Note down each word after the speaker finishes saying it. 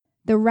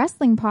The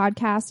wrestling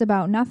podcast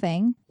about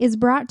nothing is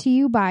brought to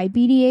you by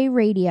BDA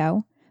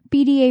Radio.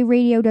 BDA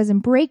Radio doesn't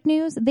break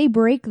news, they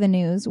break the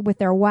news with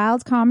their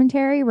wild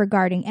commentary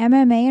regarding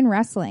MMA and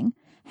wrestling.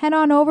 Head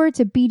on over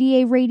to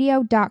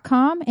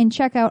bdaradio.com and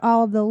check out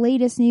all of the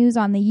latest news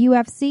on the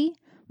UFC,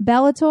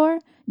 Bellator,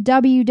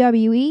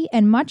 WWE,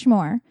 and much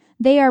more.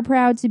 They are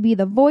proud to be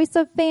the voice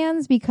of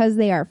fans because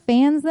they are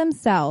fans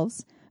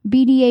themselves.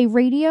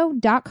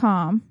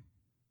 bdaradio.com.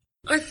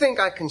 I think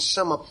I can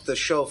sum up the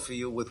show for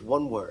you with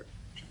one word.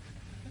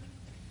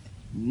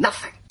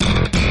 Nothing.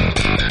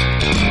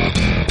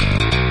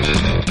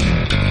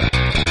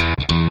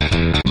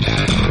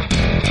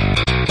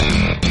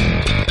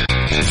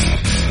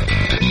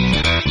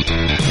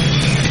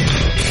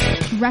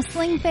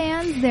 Wrestling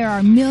fans, there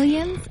are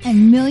millions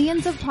and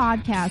millions of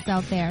podcasts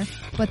out there,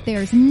 but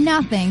there's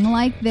nothing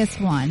like this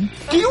one.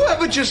 Do you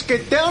ever just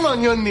get down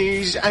on your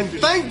knees and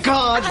thank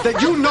God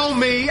that you know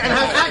me and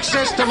have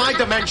access to my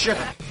dementia?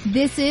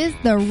 This is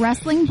the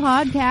wrestling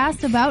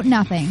podcast about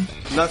nothing.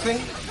 Nothing?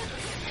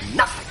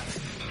 Nothing.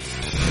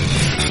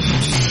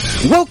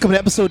 Welcome to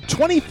episode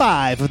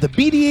 25 of the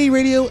BDA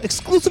Radio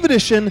exclusive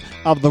edition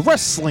of the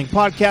wrestling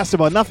podcast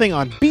about nothing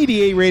on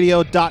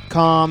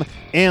BDARadio.com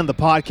and the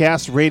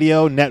Podcast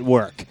Radio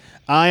Network.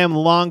 I am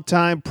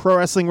longtime pro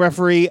wrestling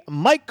referee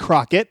Mike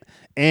Crockett,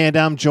 and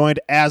I'm joined,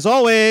 as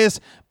always,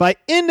 by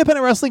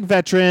independent wrestling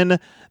veteran,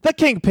 the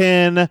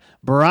Kingpin,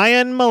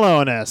 Brian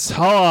Malonis.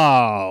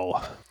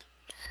 Hello.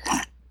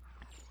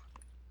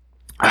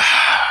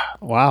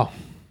 Wow.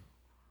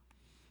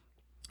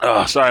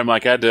 Oh, sorry,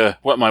 Mike. I had to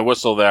wet my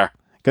whistle there.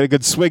 Got a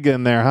good swig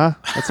in there, huh?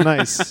 That's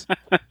nice.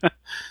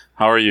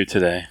 How are you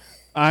today?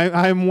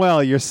 I'm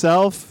well.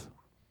 Yourself?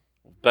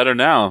 Better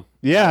now.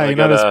 Yeah,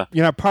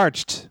 you're not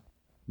parched.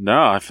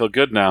 No, I feel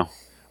good now.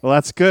 Well,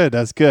 that's good.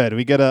 That's good.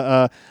 We got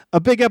a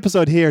big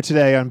episode here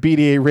today on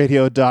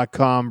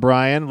BDARadio.com,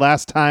 Brian.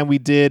 Last time we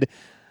did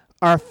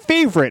our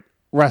favorite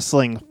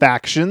wrestling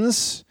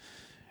factions.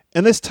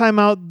 And this time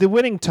out, the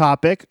winning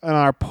topic on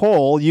our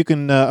poll, you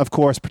can, of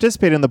course,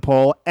 participate in the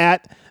poll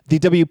at the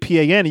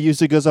WPAN. It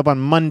usually goes up on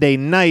Monday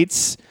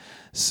nights.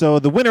 So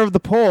the winner of the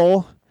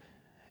poll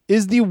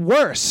is the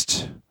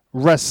worst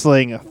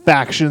wrestling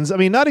factions. I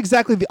mean, not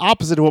exactly the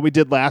opposite of what we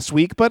did last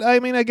week, but I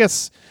mean, I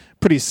guess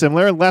pretty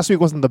similar. Last week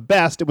wasn't the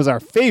best. It was our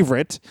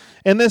favorite.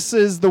 And this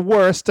is the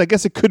worst. I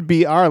guess it could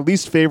be our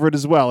least favorite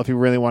as well, if you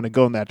really want to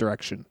go in that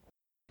direction.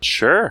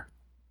 Sure.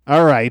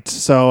 All right,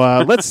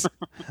 so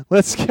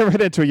let's get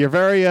right into it. You're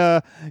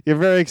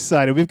very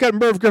excited. We've got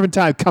Merv Griffin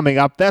time coming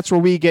up. That's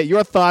where we get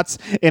your thoughts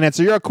and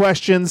answer your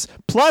questions.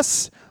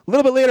 Plus, a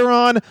little bit later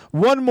on,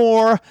 one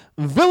more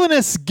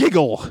villainous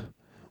giggle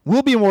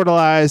will be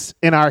immortalized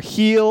in our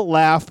Heel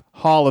Laugh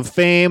Hall of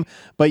Fame.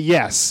 But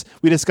yes,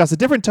 we discuss a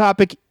different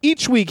topic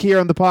each week here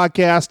on the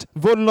podcast,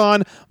 voted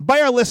on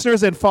by our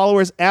listeners and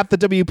followers at the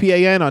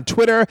WPAN on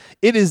Twitter.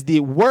 It is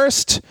the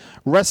worst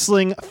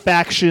wrestling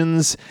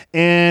factions.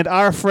 And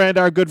our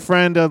good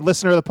friend,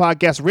 listener of the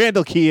podcast,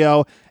 Randall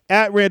Keogh,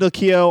 at Randall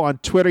Keogh on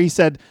Twitter, he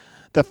said,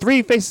 the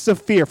three faces of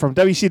fear from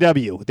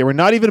WCW. They were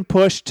not even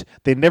pushed.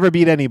 They never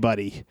beat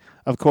anybody.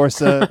 Of course,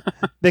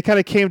 they kind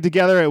of came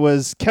together. It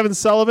was Kevin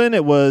Sullivan.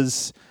 It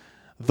was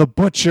The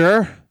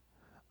Butcher.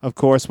 Of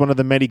course, one of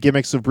the many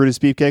gimmicks of Brutus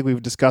Beefcake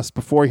we've discussed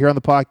before here on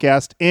the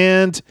podcast.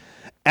 And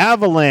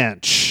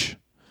Avalanche,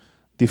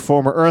 the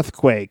former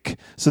Earthquake.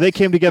 So they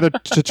came together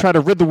to try to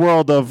rid the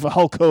world of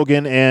Hulk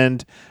Hogan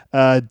and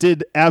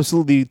did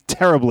absolutely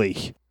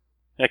terribly.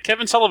 Yeah,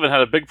 Kevin Sullivan had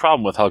a big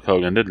problem with Hulk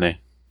Hogan, didn't he?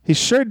 He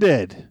sure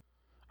did.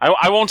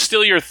 I won't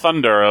steal your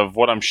thunder of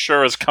what I'm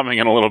sure is coming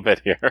in a little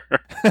bit here.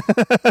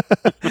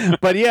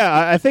 But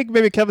yeah, I think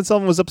maybe Kevin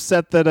Sullivan was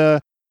upset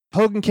that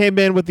Hogan came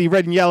in with the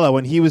red and yellow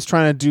and he was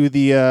trying to do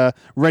the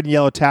red and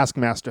yellow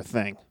Taskmaster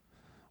thing.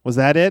 Was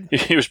that it?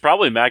 He was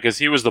probably mad because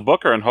he was the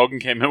booker and Hogan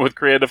came in with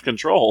creative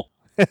control.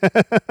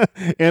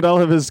 And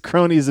all of his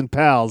cronies and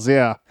pals,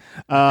 yeah.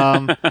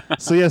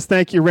 So yes,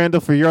 thank you,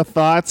 Randall, for your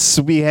thoughts.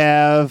 I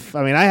have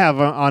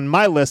on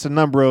my list a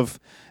number of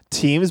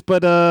teams,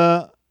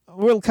 but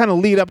we'll kind of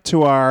lead up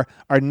to our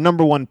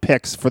number one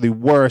picks for the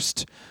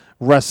worst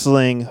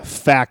wrestling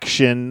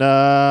faction.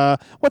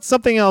 What's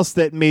something else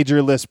that made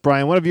your list,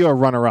 Brian? One of your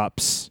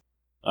runner-ups?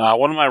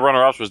 One of my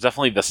runner-ups was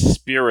definitely the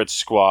Spirit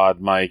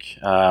Squad, Mike.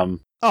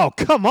 Oh,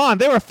 come on.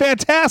 They were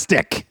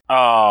fantastic.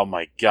 Oh,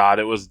 my God.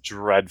 It was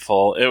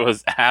dreadful. It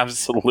was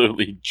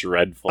absolutely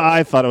dreadful.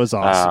 I thought it was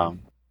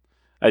awesome.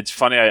 It's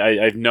funny.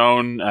 I've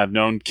known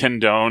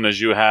Ken Doane,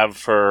 as you have,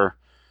 for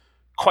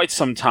quite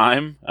some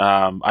time.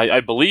 I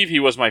believe he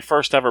was my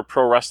first ever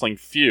pro wrestling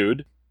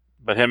feud,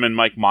 but him and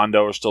Mike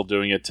Mondo are still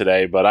doing it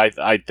today. But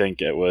I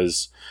think it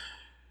was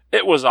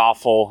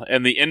awful,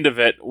 and the end of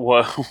it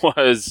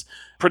was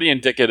pretty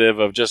indicative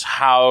of just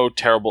how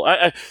terrible.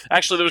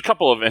 Actually, there was a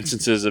couple of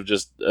instances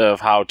of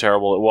how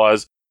terrible it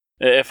was.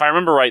 If I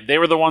remember right, they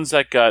were the ones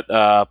that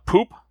got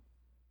poop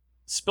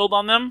spilled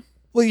on them.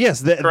 Well,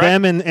 yes,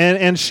 them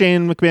and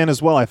Shane McMahon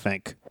as well, I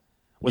think,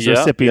 was the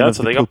recipient of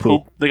so the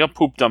they got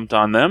poop dumped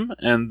on them,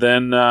 and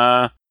then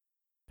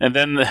And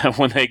then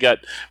when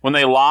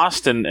they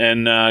lost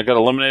and got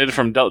eliminated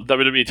from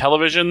WWE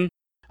television,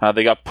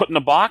 they got put in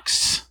a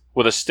box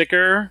with a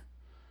sticker.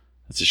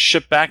 It's a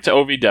ship back to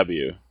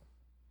OVW,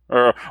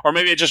 or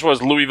maybe it just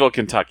was Louisville,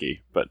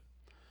 Kentucky. But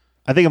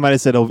I think it might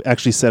have said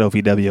actually said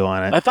OVW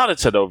on it. I thought it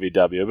said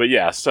OVW, but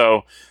yeah.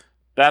 So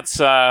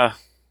that's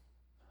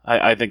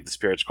I think the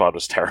Spirit Squad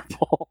was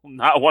terrible.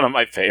 Not one of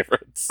my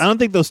favorites. I don't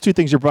think those two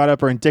things you brought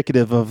up are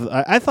indicative of.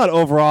 I thought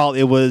overall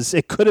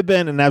it could have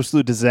been an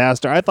absolute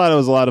disaster. I thought it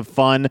was a lot of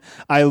fun.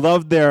 I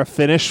loved their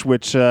finish,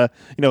 which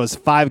was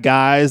 5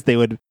 guys. They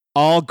would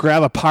all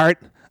grab a part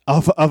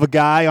of a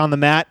guy on the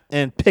mat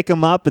and pick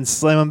him up and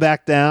slam him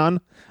back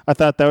down. I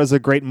thought that was a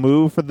great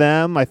move for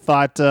them. I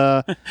thought...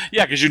 yeah,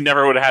 because you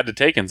never would have had to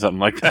take in something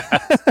like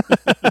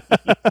that.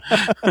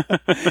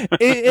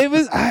 it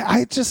was...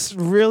 I just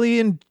really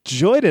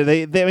enjoyed it.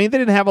 They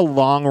didn't have a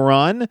long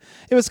run.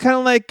 It was kind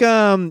of like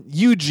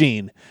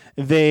Eugene.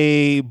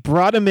 They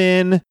brought him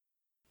in.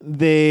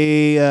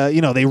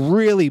 They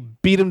really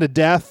beat him to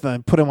death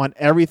and put him on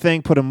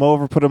everything, put him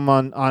over, put him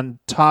on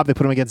top. They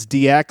put him against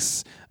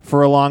DX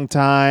for a long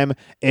time.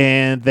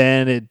 And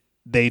then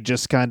they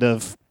just kind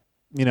of...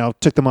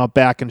 took them out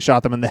back and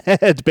shot them in the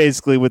head,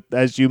 basically, with,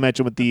 as you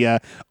mentioned, with the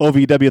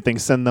OVW thing,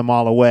 send them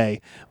all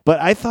away. But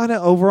I thought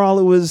overall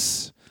it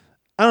was,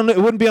 I don't know, it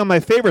wouldn't be on my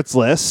favorites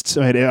list.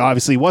 I mean, it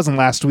obviously wasn't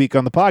last week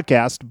on the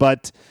podcast,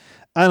 but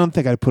I don't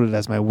think I'd put it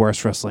as my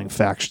worst wrestling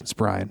factions,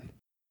 Brian.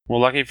 Well,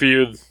 lucky for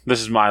you,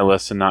 this is my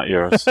list and not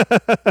yours. All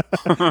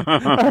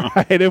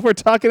right, if we're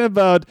talking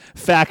about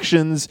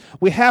factions,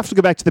 we have to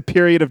go back to the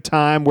period of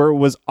time where it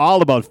was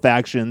all about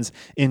factions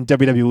in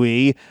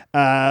WWE,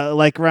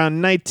 like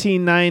around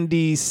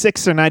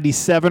 1996 or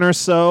 97 or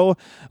so,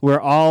 where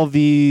all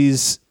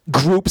these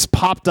groups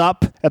popped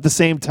up at the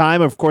same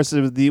time. Of course, it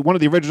was one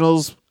of the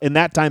originals in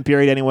that time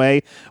period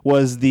anyway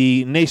was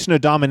the Nation of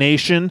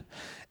Domination.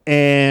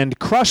 And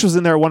Crush was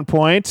in there at one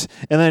point,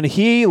 and then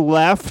he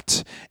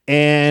left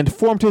and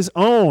formed his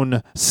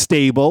own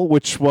stable,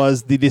 which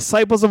was the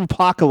Disciples of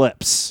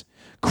Apocalypse.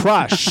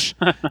 Crush,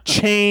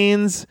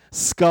 Chains,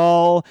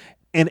 Skull,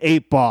 and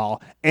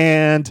 8-Ball.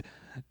 And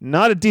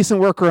not a decent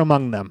worker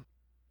among them.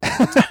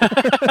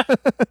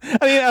 I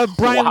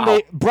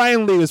mean,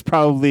 Brian Lee was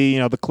probably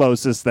the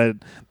closest that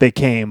they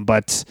came,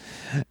 but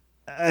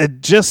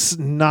just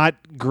not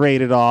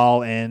great at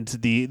all. And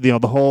the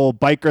whole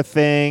biker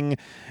thing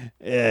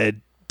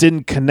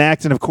didn't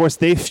connect. And of course,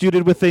 they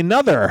feuded with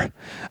another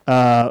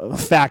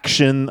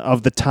faction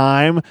of the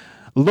time,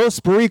 Los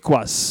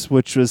Boricuas,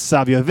 which was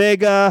Savio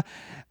Vega,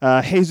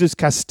 Jesus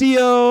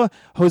Castillo,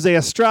 Jose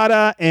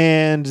Estrada,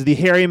 and the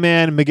hairy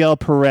man Miguel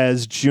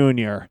Perez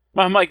Jr.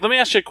 Mike, let me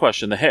ask you a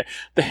question.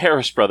 The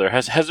Harris brother,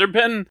 has there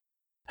been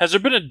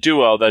a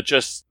duo that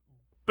just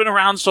been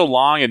around so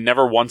long and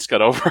never once got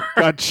over?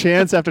 Got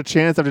chance after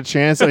chance after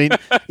chance. I mean,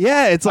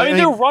 yeah, it's like...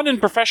 their run in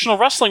professional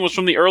wrestling was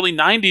from the early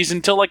 90s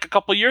until like a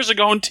couple years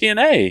ago in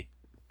TNA.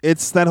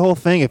 It's that whole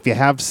thing. If you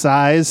have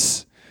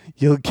size,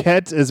 you'll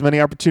get as many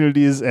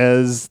opportunities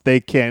as they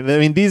can. I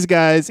mean, these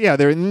guys, yeah,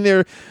 they're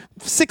 6'6",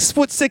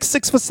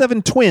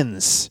 6'7"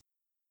 twins.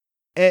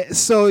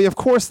 So of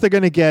course they're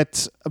going to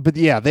get, but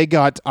yeah, they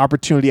got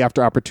opportunity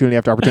after opportunity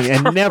after opportunity,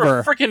 and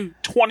never for freaking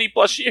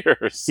 20+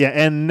 years. Yeah,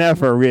 and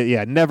never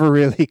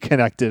really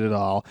connected at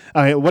all.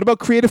 I mean, what about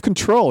Creative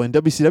Control in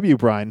WCW,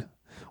 Brian?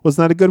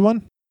 Wasn't that a good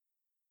one?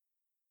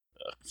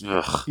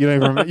 Ugh. You don't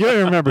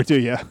even remember, do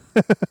you?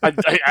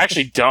 I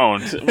actually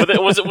don't.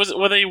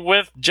 Were they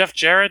with Jeff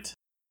Jarrett?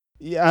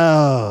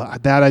 Yeah,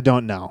 that I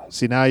don't know.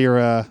 See, now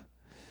you're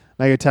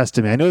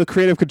testing me. I know the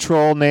Creative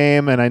Control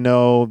name, and I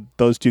know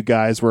those two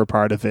guys were a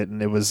part of it,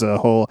 and it was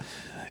a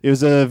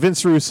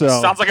Vince Russo.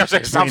 Sounds like a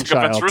Vince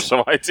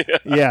Russo idea.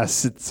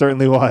 Yes, it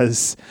certainly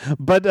was.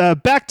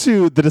 But back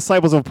to the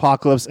Disciples of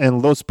Apocalypse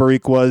and Los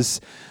Boricuas.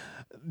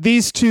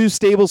 These two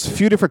stables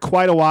feuded for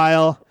quite a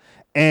while,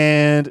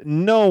 and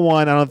no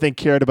one, I don't think,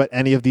 cared about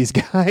any of these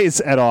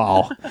guys at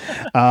all.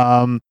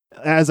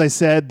 As I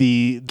said,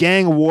 the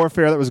gang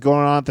warfare that was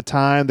going on at the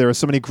time, there were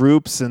so many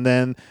groups, and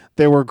then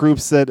there were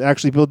groups that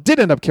actually people did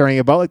end up caring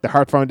about, like the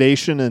Hart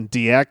Foundation and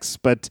DX,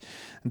 but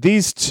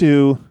these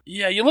two...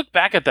 Yeah, you look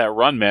back at that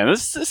run, man,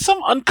 there's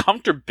some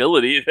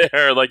uncomfortability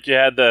there. Like, you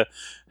had the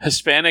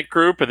Hispanic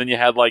group, and then you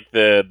had, like,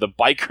 the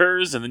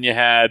bikers, and then you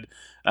had...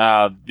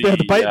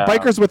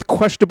 bikers with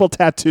questionable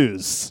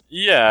tattoos.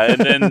 Yeah,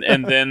 and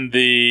then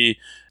the...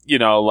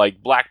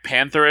 like Black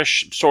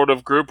Panther-ish sort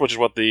of group, which is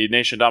what the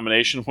Nation of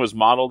Domination was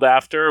modeled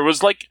after. It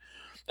was like,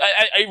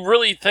 I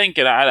really think,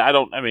 and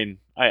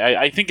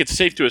I think it's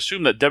safe to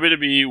assume that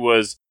WWE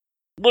was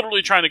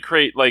literally trying to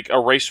create like a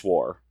race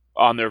war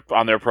on their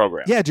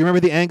program. Yeah, do you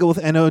remember the angle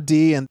with NOD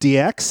and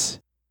DX?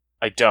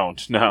 I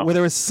don't, no. Where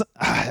there was,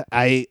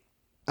 I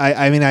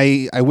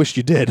wish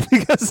you did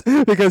because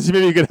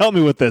maybe you could help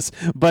me with this.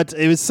 But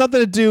it was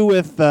something to do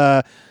with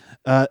the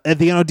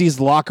NOD's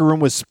locker room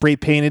was spray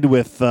painted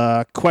with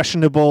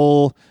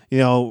questionable,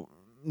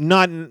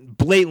 not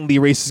blatantly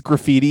racist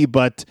graffiti,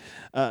 but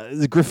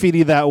the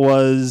graffiti that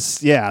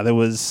was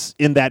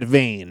in that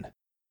vein.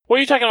 What are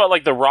you talking about,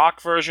 like the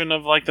Rock version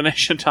of like the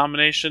Nation of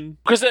Domination?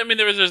 Because I mean,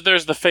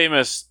 there's the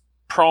famous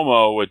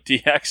promo with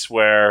DX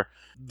where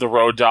the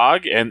Road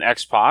Dogg and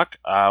X-Pac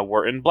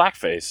were in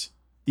blackface.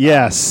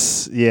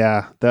 Yes,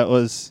 yeah, that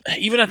was.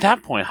 Even at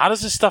that point, how does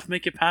this stuff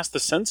make it past the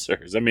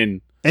censors? I mean,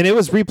 and it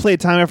was replayed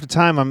time after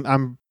time.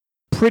 I'm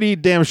pretty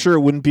damn sure it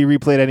wouldn't be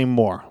replayed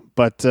anymore.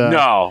 But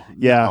no,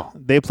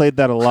 they played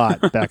that a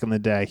lot back in the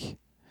day.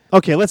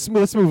 Okay, let's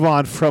move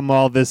on from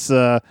all this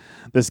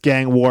this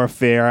gang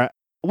warfare.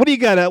 What do you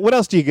got? What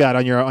else do you got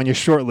on your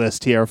short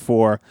list here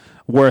for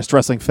worst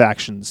wrestling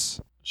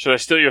factions? Should I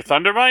steal your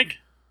thunder, Mike?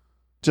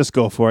 Just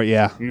go for it,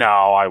 yeah. No,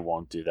 I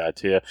won't do that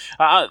to you.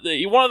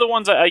 One of the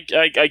ones I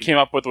came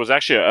up with was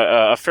actually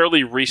a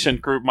fairly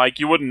recent group, Mike.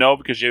 You wouldn't know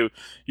because you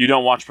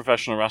don't watch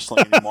professional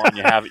wrestling anymore, and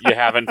you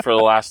haven't for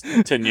the last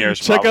 10 years.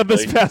 Check out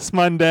this past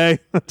Monday.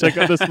 Check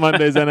out this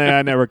Monday's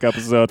NAI Network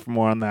episode for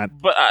more on that.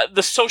 But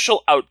the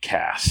Social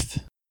Outcast.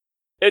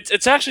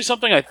 It's actually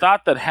something I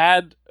thought that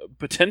had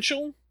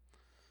potential,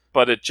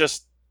 but it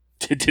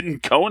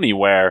didn't go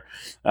anywhere.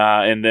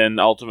 And then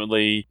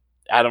ultimately,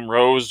 Adam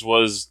Rose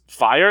was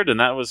fired, and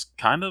that was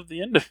kind of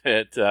the end of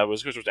it. It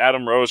was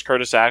Adam Rose,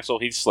 Curtis Axel,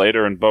 Heath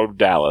Slater, and Bo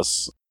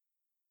Dallas.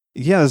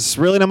 Yeah, there's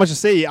really not much to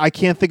say. I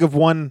can't think of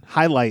one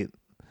highlight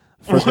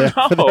for their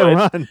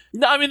run.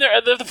 No, I mean,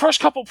 the first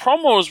couple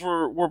promos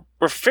were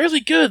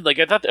fairly good. Like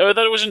I thought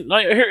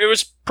it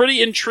was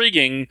pretty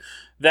intriguing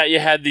that you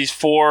had these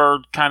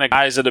four kind of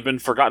guys that have been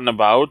forgotten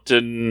about,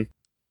 and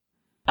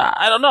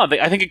I don't know.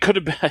 I think it could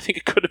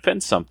have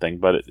been something,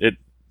 but it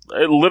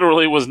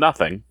literally was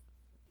nothing.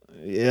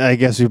 Yeah, I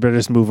guess we better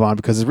just move on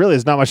because there really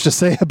is not much to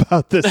say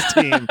about this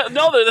team.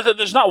 No,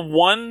 there's not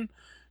one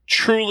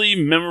truly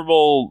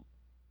memorable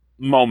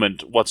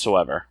moment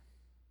whatsoever.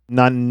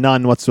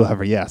 None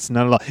whatsoever. Yes,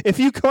 none at all. If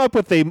you come up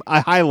with a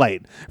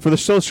highlight for the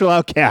Social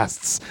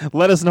Outcasts,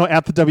 let us know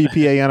at the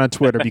WPAN on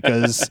Twitter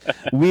because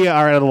we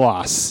are at a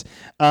loss.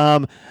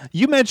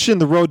 You mentioned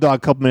the Road Dogg a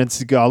couple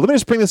minutes ago. Let me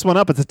just bring this one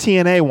up. It's a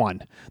TNA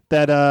one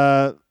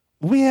that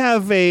we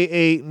have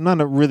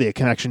not really a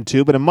connection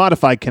to, but a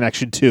modified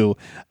connection to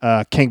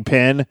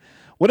Kingpin.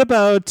 What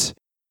about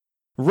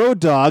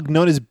Road Dogg,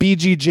 known as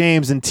BG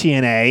James in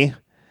TNA,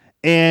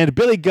 and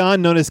Billy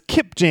Gunn, known as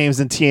Kip James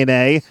in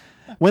TNA,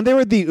 when they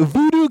were the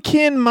Voodoo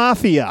Kin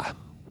Mafia?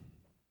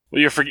 Well,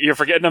 you're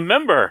forgetting a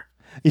member.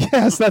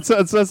 Yes, that's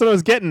what I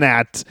was getting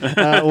at.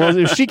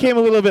 Well, she came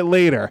a little bit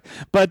later.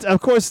 But,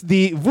 of course,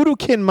 the Voodoo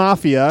Kin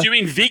Mafia... Do you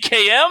mean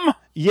VKM?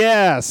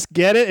 Yes,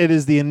 get it? It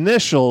is the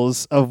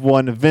initials of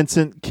one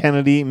Vincent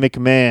Kennedy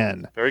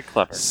McMahon. Very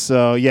clever.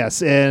 So,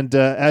 yes, and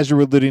as you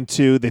were alluding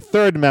to, the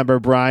third member,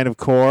 Brian, of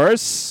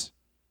course...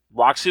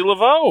 Roxy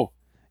Laveau.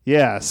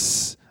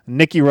 Yes.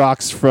 Nikki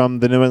Rocks from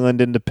the New England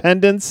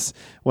Independents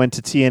went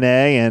to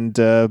TNA and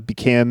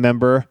became a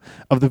member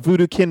of the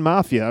Voodoo Kin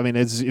Mafia. I mean,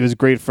 it was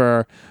great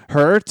for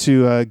her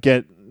to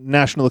get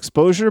national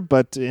exposure,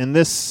 but in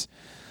this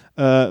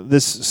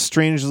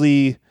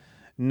strangely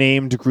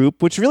named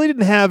group, which really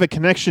didn't have a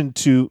connection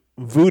to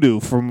voodoo,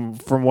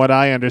 from what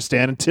I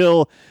understand,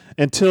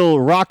 until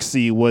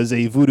Roxy was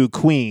a voodoo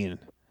queen.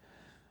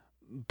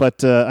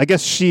 But I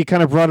guess she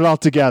kind of brought it all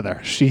together.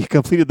 She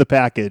completed the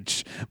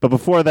package. But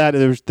before that,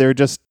 they're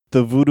just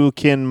the Voodoo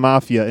Kin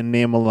Mafia in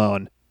name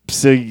alone.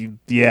 So,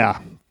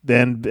 yeah.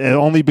 And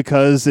only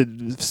because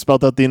it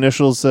spelled out the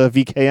initials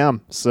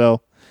VKM.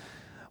 So,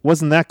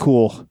 wasn't that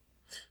cool?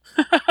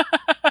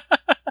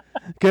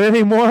 Get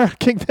any more,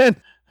 Kingpin?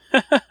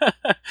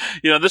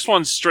 This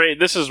one's straight.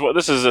 This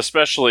is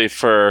especially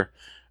for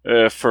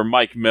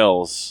Mike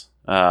Mills.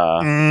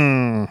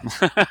 Here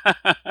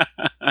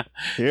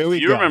we go.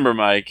 You remember,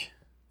 Mike?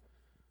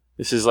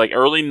 This is like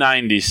early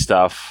 90s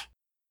stuff.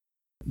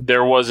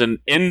 There was an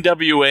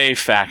NWA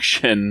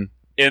faction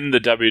in the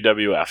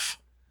WWF.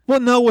 Well,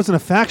 no, it wasn't a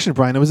faction,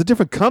 Brian. It was a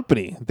different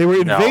company. They were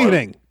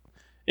invading. No,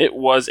 it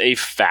was a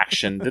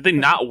faction. Did they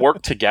not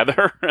work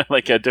together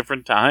like at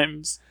different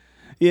times?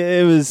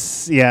 Yeah, it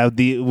was. Yeah,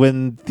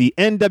 when the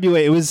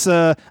NWA, it was.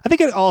 I think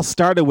it all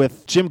started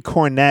with Jim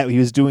Cornette. He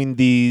was doing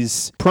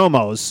these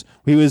promos.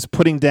 He was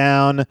putting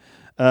down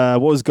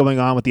what was going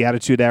on with the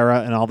Attitude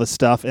Era and all this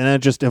stuff, and then it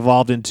just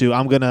evolved into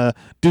I'm gonna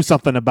do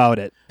something about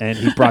it. And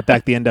he brought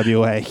back the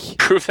NWA.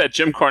 Proof that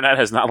Jim Cornette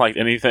has not liked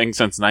anything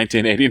since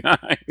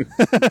 1989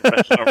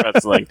 professional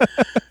wrestling.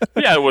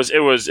 But yeah, it was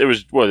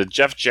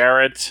Jeff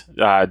Jarrett.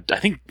 I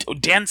think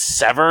Dan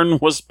Severn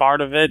was part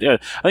of it. I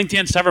think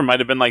Dan Severn might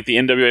have been like the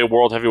NWA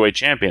World Heavyweight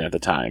Champion at the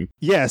time.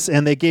 Yes,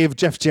 and they gave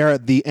Jeff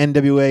Jarrett the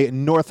NWA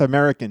North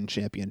American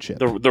Championship.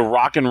 The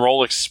Rock and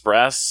Roll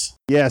Express.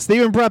 Yes, they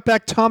even brought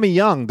back Tommy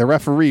Young, the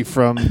referee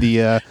from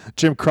the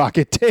Jim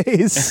Crockett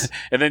days.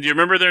 And then do you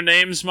remember their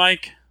names,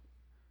 Mike?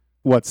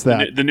 What's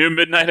that? The new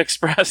Midnight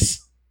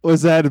Express.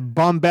 Was that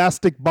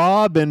Bombastic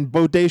Bob and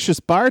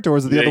Bodacious Bart, or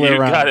was it the other way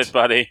around? You got it,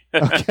 buddy.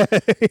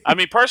 Okay. I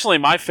mean, personally,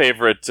 my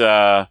favorite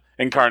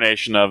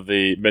incarnation of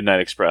the Midnight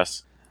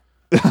Express.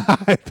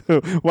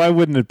 Why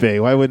wouldn't it be?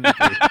 Why wouldn't it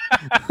be?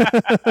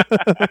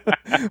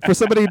 For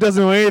somebody who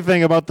doesn't know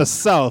anything about the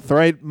South,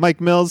 right, Mike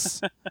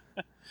Mills?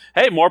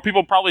 hey, more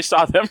people probably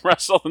saw them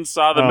wrestle than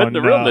saw the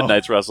real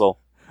Midnights wrestle.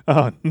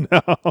 Oh, no.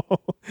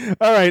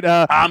 All right.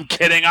 I'm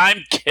kidding. All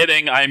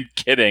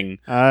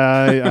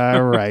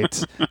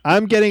right.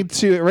 I'm getting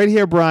to right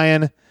here,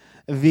 Brian,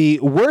 the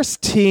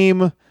worst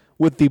team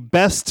with the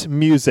best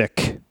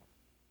music.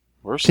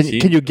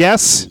 Can you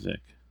guess?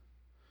 Music.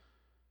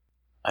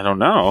 I don't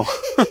know.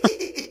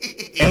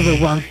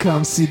 Everyone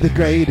come see the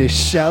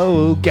greatest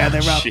show. Gather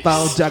up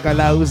all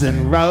juggalos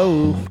and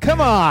row. Come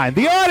on,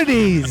 the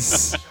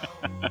Oddities.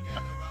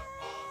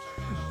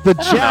 The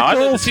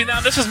Jackal. See,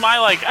 now this is my,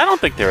 I don't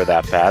think they were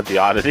that bad, the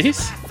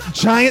Oddities.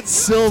 Giant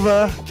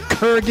Silva,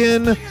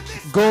 Kurgan,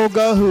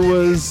 Golga, who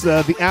was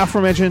the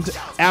aforementioned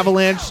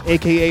Avalanche,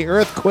 a.k.a.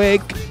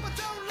 Earthquake,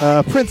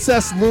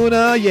 Princess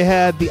Luna. You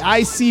had the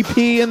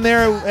ICP in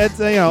there.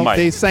 Mike,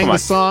 they sang the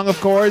song,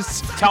 of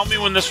course. Tell me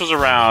when this was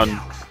around,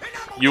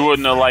 you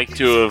wouldn't have liked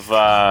to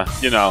have,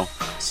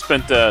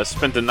 spent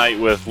the night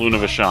with Luna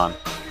Vachon.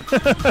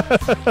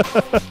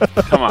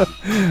 Come on.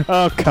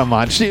 Oh, come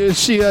on.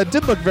 She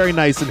did look very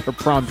nice in her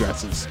prom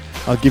dresses.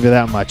 I'll give you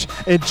that much.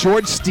 And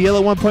George Steele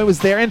at one point was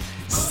there, and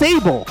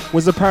Sable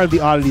was a part of the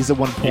Oddities at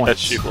one point. Yes,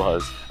 she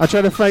was. I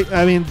try to fight.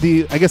 I mean,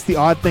 I guess the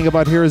odd thing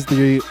about here is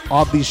the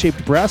oddly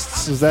shaped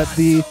breasts. Was that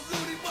the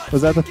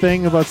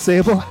thing about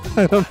Sable?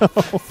 I don't know.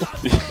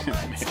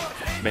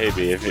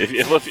 Maybe.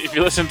 If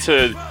you listen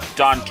to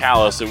Don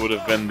Callis, it would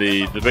have been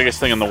the biggest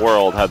thing in the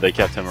world had they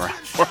kept him around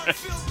for it.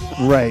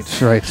 Right.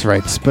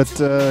 But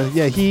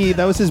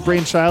that was his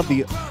brainchild.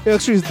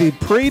 Actually, was the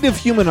Parade of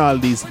Human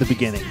Oddities at the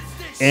beginning,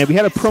 and we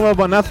had a promo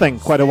about nothing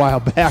quite a while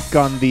back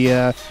on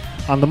the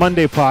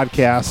Monday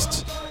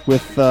podcast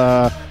with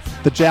the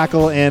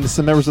Jackal and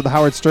some members of the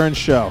Howard Stern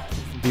Show,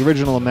 the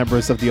original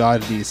members of the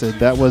Oddities, and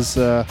that was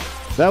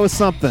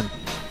something.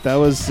 That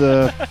was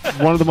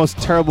one of the most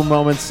terrible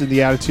moments in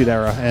the Attitude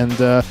Era, and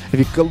if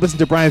you go listen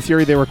to Brian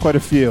Fury, there were quite a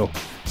few.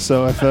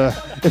 So if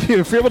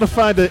you're able to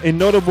find a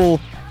notable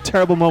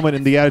terrible moment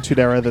in the Attitude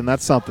Era, then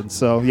that's something.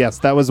 So yes,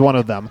 that was one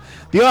of them.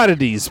 The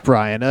Oddities,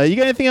 Brian. You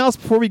got anything else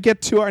before we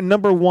get to our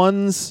number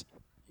ones?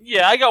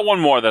 Yeah, I got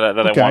one more that I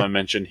want to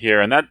mention here,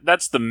 and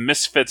that's the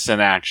Misfits in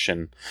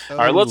action. All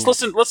right, let's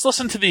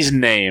listen to these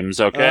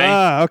names,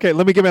 okay? Okay.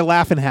 Let me get my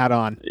laughing hat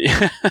on.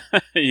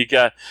 You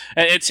got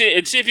and see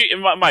if you,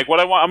 Mike. What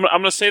I'm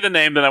going to say the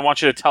name, then I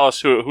want you to tell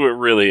us who it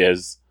really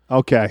is.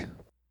 Okay.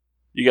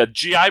 You got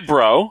G.I.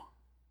 Bro.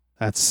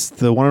 That's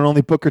the one and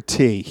only Booker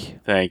T.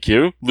 Thank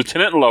you,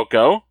 Lieutenant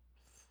Loco.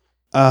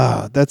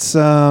 That's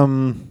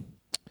Chavo.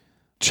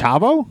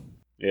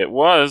 It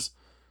was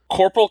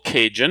Corporal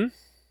Cajun.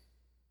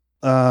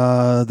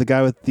 The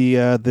guy with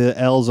the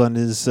L's on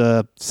his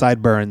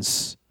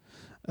sideburns.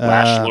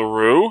 Lash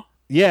LaRue.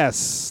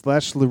 Yes,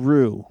 Lash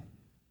LaRue.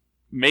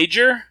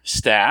 Major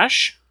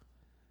Stash.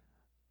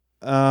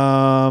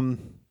 Van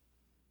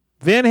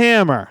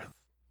Hammer.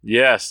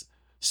 Yes.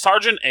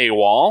 Sergeant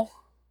AWOL.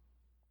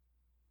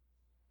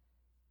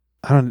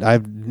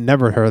 I've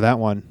never heard of that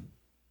one.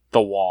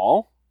 The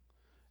Wall.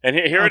 And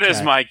here it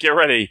is, Mike. Get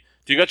ready.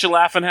 Do you got your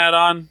laughing hat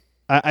on?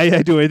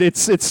 I do.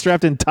 It's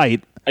strapped in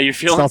tight. Are you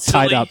feeling it's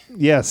all tied up?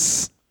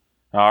 Yes.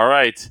 All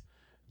right.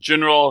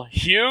 General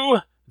Hugh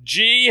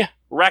G.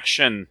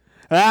 Rection.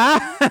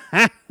 Mike,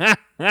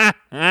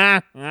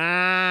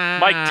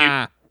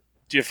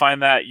 do you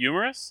find that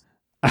humorous?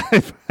 I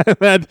find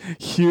that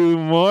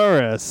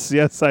humorous.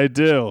 Yes, I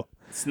do.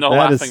 It's no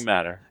laughing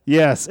matter.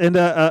 Yes, and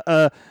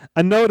a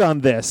note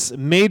on this.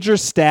 Major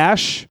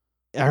Stash,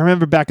 I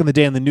remember back in the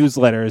day in the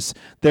newsletters,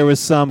 there was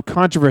some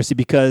controversy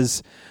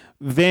because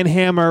Van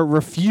Hammer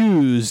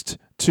refused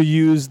to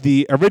use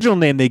the original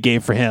name they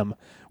gave for him,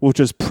 which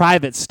was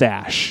Private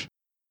Stash,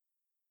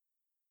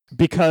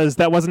 because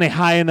that wasn't a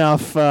high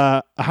enough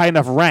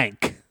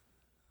rank.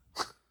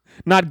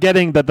 Not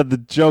getting that the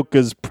joke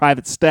is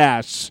Private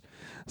Stash,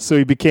 so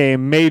he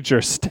became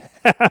Major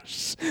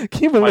Stash.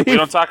 Can you believe? Mike, we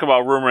don't talk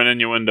about rumor and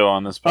innuendo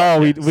on this podcast. Oh,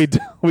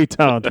 we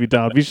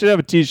don't. We should have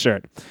a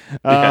T-shirt.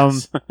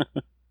 Yes.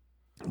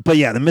 But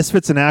yeah, the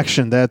Misfits in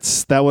action.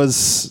 That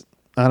was,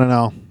 I don't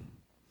know,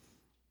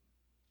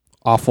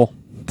 awful.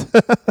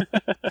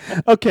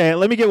 Okay,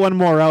 let me get one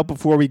more out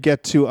before we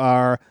get to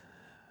our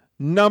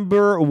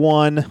number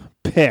one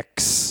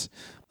picks.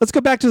 Let's go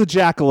back to the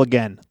Jackal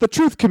again. The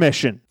Truth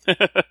Commission.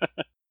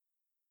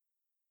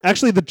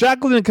 Actually, the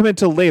Jackal didn't come in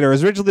until later. It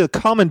was originally the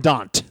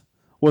Commandant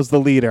was the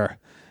leader.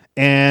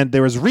 And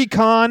there was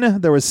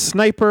Recon, there was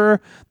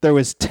Sniper, there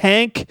was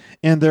Tank,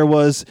 and there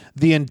was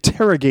the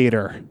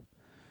Interrogator.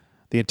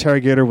 The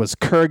Interrogator was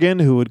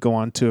Kurgan, who would go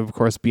on to, of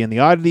course, be in the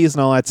Oddities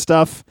and all that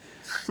stuff.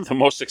 The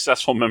most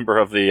successful member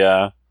of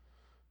the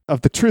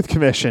Truth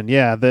Commission,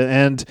 yeah.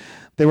 And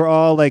they were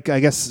all, like, I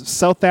guess,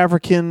 South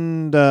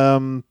African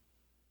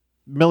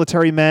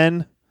military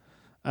men.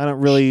 I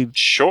don't really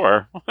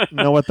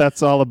know what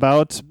that's all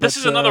about. This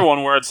is another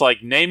one where it's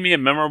like, name me a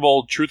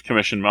memorable Truth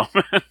Commission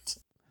moment.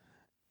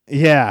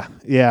 Yeah,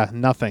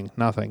 nothing.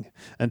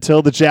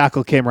 Until the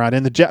Jackal came around.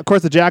 And of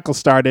course the Jackal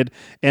started,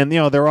 and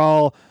they're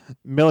all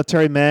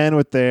military men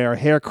with their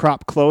hair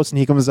cropped close, and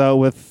he comes out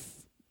with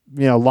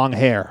long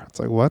hair. It's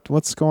like,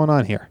 what's going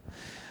on here?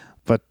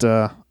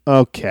 But,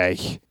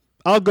 okay.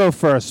 I'll go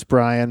first,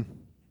 Brian.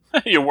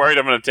 You're worried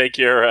I'm going to take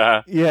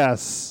your...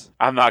 Yes.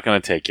 I'm not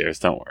going to take yours.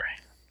 Don't worry.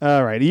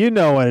 All right. You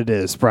know what it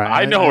is, Brian.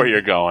 I know where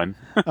you're going.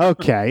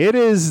 Okay. It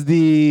is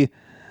the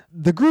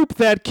group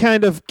that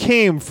kind of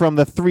came from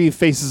the Three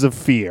Faces of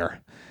Fear.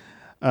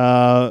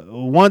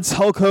 Once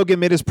Hulk Hogan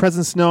made his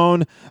presence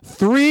known,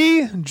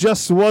 3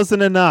 just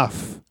wasn't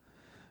enough.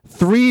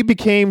 3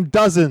 became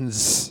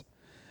dozens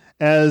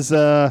as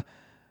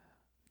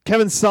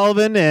Kevin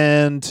Sullivan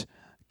and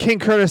King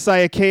Curtis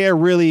Iakea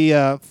really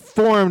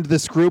formed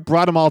this group,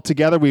 brought them all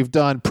together. We've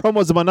done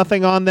promos about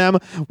nothing on them.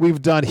 We've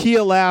done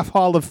Heel Laugh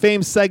Hall of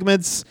Fame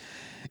segments.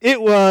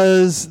 It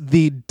was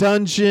the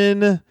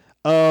Dungeon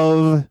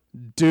of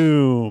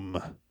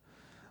Doom.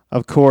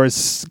 Of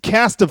course,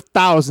 cast of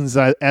thousands,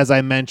 as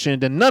I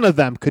mentioned, and none of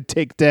them could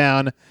take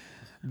down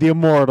the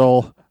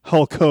immortal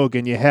Hulk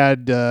Hogan. You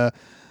had the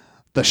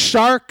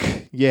Shark,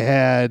 you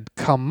had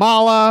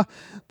Kamala,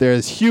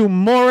 there's Hugh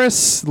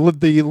Morris,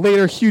 the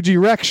later Huge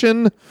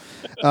Erection.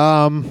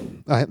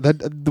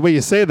 The way you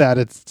say that,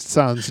 it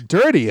sounds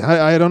dirty.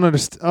 I don't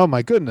understand. Oh,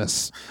 my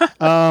goodness.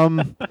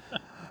 Who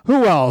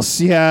else?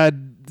 You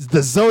had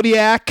the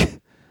Zodiac,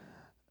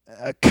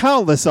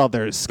 countless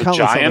others.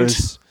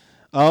 Giant.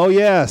 Oh,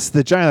 yes,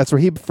 the Giant. That's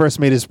where he first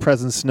made his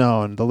presence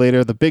known,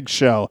 the Big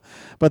Show.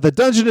 But the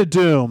Dungeon of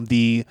Doom,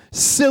 the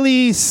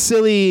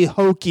silly,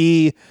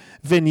 hokey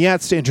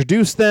vignettes to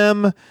introduce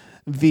them,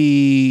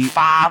 the...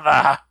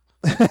 Father!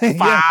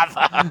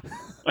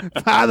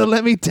 Father,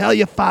 let me tell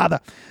you,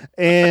 Father.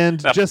 And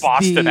that just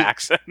Boston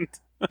accent.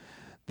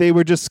 They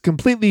were just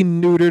completely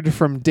neutered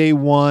from day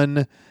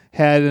one,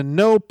 had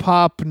no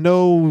pop,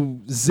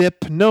 no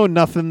zip, no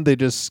nothing. They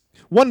just,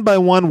 one by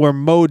one, were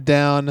mowed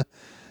down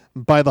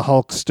by the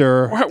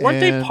Hulkster. Weren't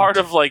they part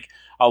of like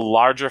a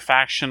larger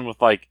faction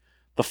with like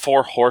the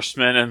Four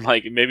Horsemen and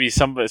like maybe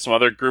some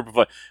other group of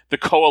like the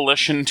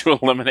Coalition to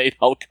eliminate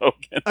Hulk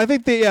Hogan? I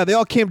think they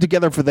all came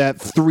together for that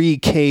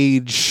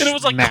 3-cage and it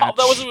was like match.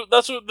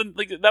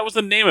 that was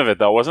the name of it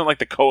though. It wasn't like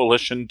the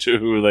Coalition to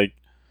like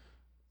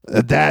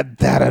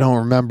that I don't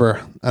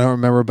remember.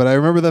 But I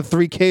remember the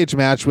 3-cage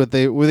match where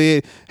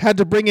they had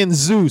to bring in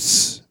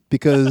Zeus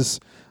because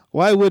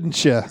why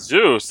wouldn't you?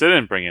 Zeus? They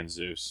didn't bring in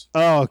Zeus.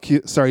 Oh,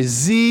 sorry,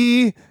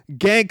 Z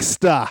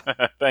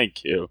Gangsta.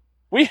 Thank you.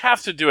 We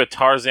have to do a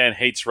Tarzan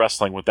Hates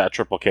Wrestling with that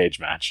triple cage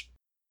match.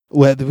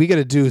 Well, we got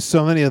to do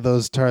so many of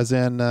those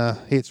Tarzan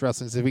Hates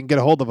Wrestlings if we can get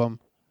a hold of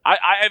them.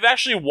 I've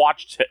actually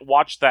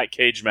watched that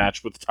cage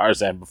match with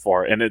Tarzan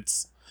before, and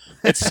it's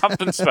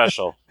something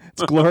special.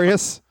 It's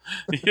glorious.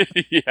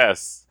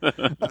 Yes.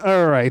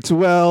 All right.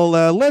 Well,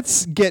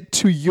 let's get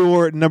to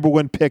your number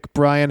one pick,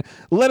 Brian.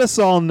 Let us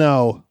all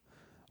know,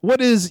 what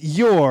is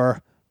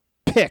your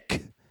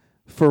pick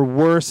for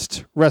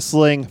worst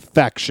wrestling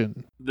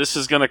faction? This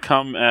is going to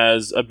come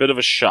as a bit of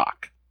a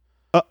shock.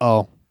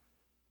 Uh-oh.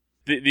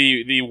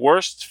 The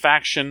worst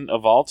faction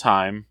of all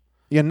time.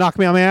 You gonna knock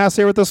me on my ass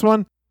here with this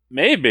one?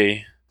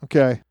 Maybe.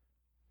 Okay.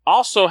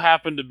 Also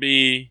happened to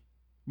be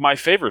my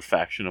favorite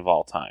faction of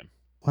all time.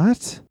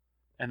 What?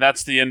 And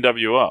that's the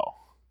NWO.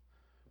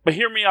 But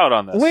hear me out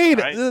on this. Wait,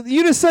 right?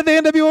 You just said the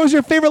NWO was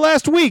your favorite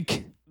last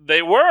week.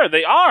 They were,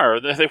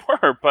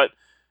 but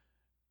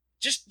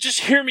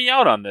just hear me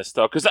out on this,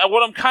 though, because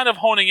what I'm kind of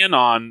honing in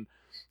on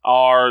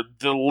are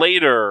the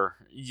later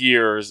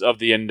years of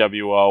the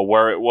NWO,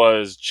 where it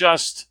was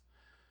just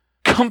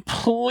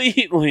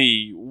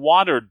completely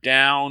watered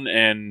down,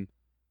 and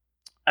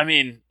I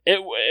mean,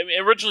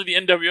 originally the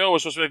NWO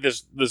was supposed to be like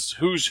this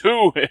who's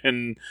who,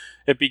 and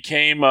it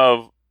became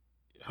of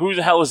who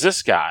the hell is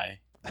this guy?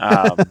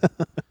 I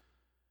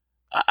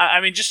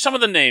mean, just some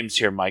of the names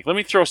here, Mike. Let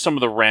me throw some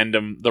of the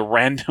random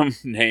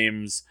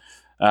names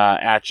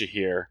at you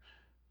here.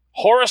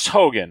 Horace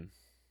Hogan.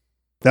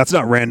 That's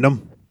not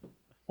random.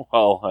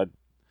 Well,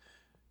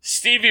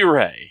 Stevie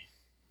Ray.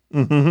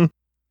 Mm-hmm.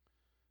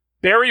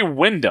 Barry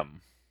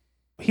Windham.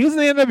 He was in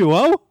the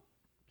NWO?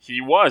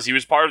 He was. He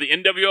was part of the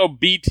NWO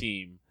B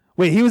team.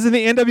 Wait, he was in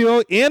the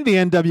NWO and the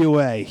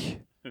NWA.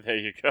 There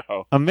you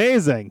go.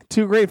 Amazing.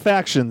 Two great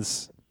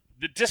factions.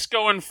 The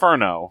Disco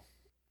Inferno.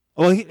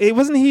 Well,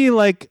 wasn't he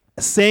like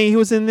saying he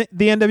was in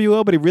the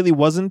NWO, but he really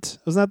wasn't?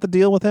 Wasn't that the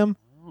deal with him?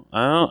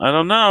 I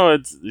don't know.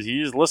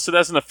 He's listed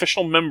as an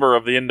official member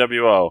of the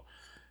NWO.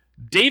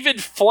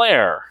 David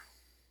Flair.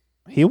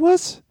 He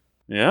was?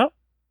 Yeah.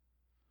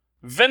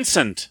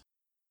 Vincent.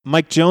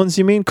 Mike Jones,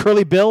 you mean?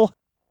 Curly Bill?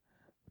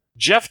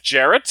 Jeff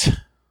Jarrett.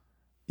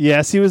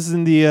 Yes, he was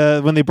in the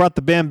when they brought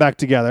the band back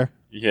together.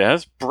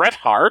 Yes. Bret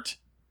Hart.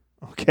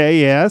 Okay,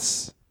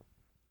 yes.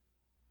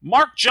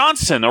 Mark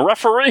Johnson, a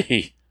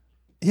referee.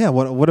 Yeah,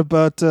 what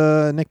about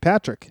Nick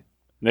Patrick?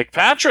 Nick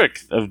Patrick.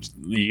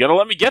 You got to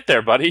let me get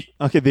there, buddy.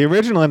 Okay, the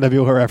original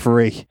NWO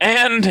referee.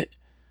 And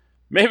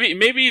maybe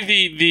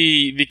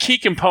the key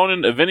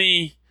component of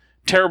any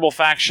terrible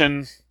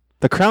faction.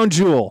 The crown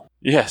jewel.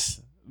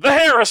 Yes. The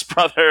Harris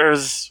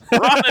brothers.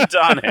 Ron and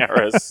Don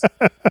Harris.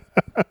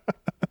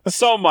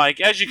 So, Mike,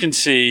 as you can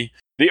see,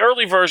 the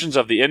early versions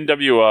of the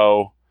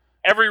NWO,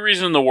 every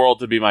reason in the world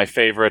to be my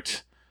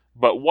favorite.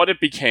 But what it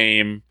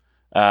became,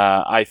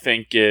 I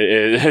think,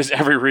 is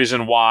every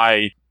reason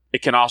why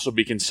it can also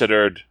be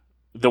considered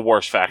the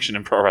worst faction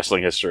in pro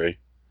wrestling history.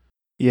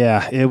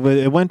 Yeah,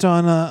 it went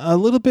on a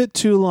little bit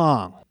too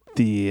long.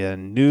 The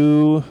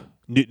new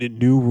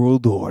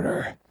World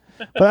Order.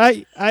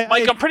 But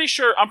Mike, I'm pretty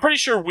sure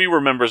we were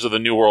members of the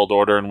New World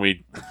Order, and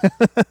we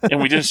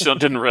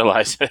didn't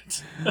realize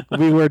it.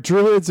 We were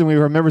druids, and we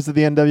were members of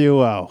the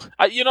NWO.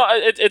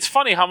 It's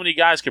funny how many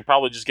guys could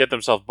probably just get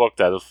themselves booked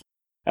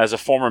as a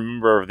former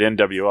member of the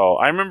NWO.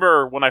 I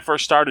remember when I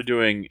first started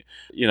doing,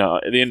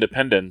 the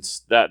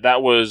independents,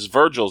 that was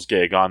Virgil's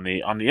gig on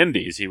the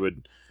indies. He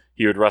would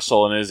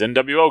wrestle in his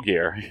NWO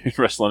gear. He'd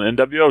wrestle in an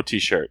NWO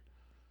t-shirt.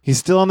 He's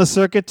still on the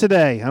circuit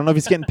today. I don't know if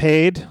he's getting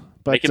paid,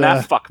 but making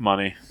that fuck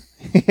money.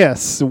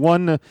 Yes,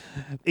 1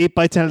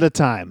 8x10 at a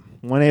time.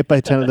 1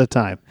 8x10 at a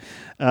time.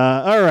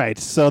 All right,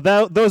 so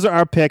those are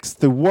our picks,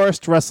 the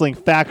worst wrestling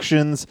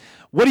factions.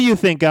 What do you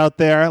think out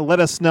there? Let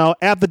us know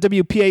at the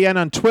WPAN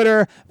on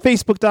Twitter,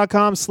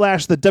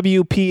 Facebook.com/the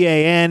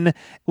WPAN.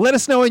 Let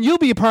us know, and you'll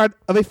be a part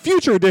of a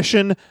future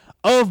edition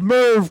of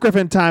Merv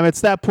Griffin Time.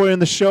 It's that point in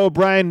the show,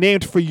 Brian,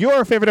 named for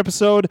your favorite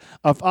episode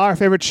of our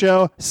favorite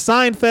show,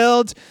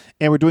 Seinfeld.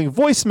 And we're doing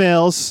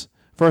voicemails,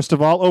 first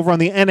of all, over on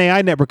the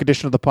NAI Network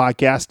edition of the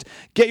podcast.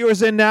 Get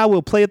yours in now.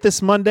 We'll play it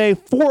this Monday,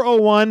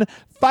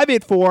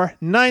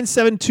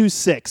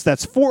 401-584-9726.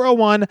 That's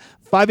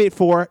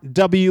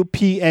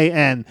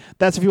 401-584-WPAN.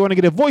 That's if you want to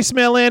get a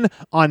voicemail in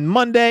on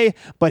Monday.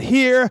 But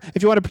here,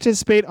 if you want to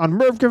participate on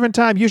Merv Griffin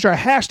Time, use our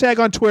hashtag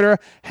on Twitter,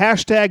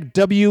 hashtag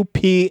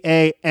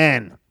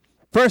WPAN.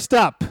 First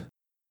up,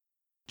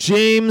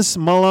 James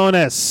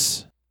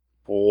Malonis.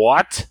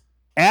 What?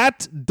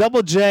 At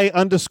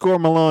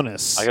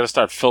 @J_Malonis. I got to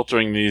start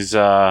filtering these.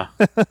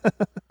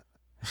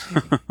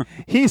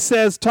 He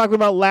says, talking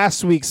about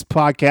last week's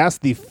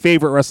podcast, the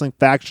favorite wrestling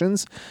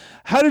factions,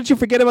 how did you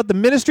forget about the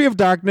Ministry of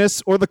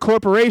Darkness or the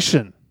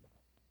Corporation?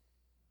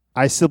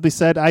 I simply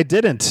said I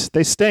didn't.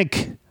 They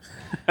stink.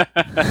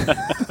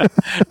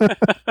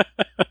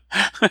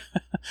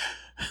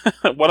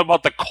 What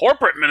about the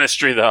corporate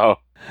ministry, though?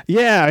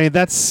 Yeah, I mean,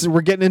 we're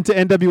getting into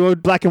NWO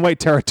black and white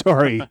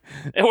territory.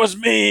 It was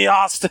me,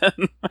 Austin.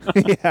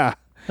 Yeah.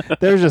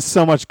 There's just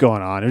so much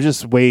going on. It was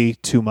just way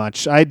too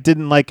much. I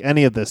didn't like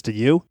any of this. Did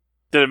you?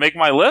 Did it make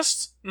my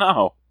list?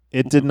 No.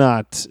 It did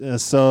not.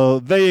 So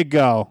there you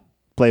go,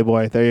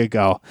 Playboy. There you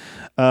go.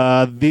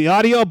 The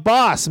audio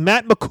boss,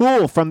 Matt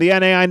McCool from the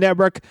NAI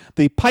Network,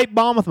 the pipe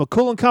bomb with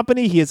McCool and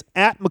Company. He is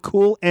at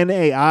McCool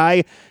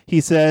NAI. He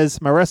says,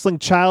 my wrestling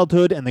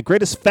childhood and the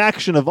greatest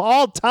faction of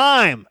all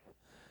time.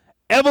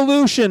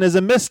 Evolution is a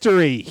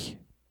mystery.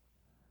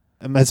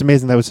 It's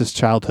amazing that was his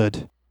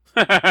childhood.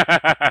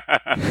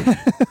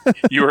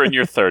 You were in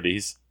your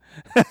 30s.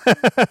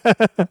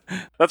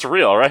 That's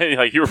real, right?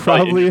 Like you were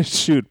probably a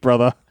shoot,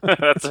 brother.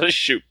 That's a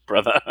shoot,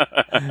 brother.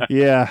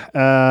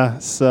 Yeah.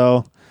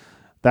 So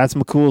that's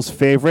McCool's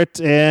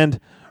favorite. And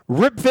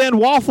Rip Van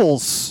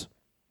Waffles.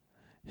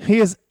 He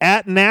is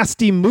at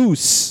Nasty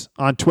Moose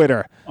on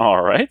Twitter.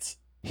 All right.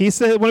 He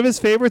said one of his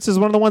favorites is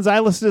one of the ones I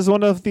listed as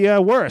one of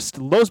the worst,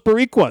 Los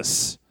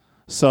Boricuas.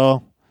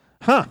 So,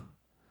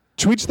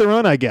 to each their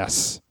own, I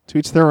guess. To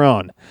each their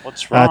own.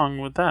 What's wrong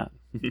with that?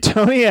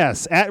 Tony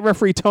S. At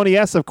referee Tony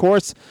S., of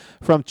course,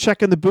 from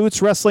Checking the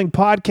Boots Wrestling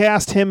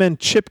Podcast, him and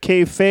Chip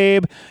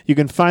Kayfabe. You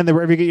can find them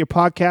wherever you get your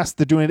podcasts.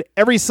 They're doing it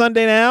every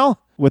Sunday now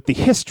with the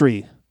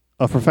history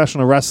of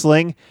professional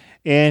wrestling.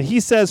 And he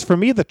says, for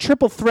me, the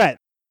triple threat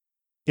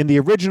in the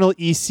original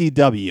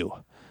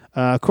ECW.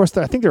 Of course,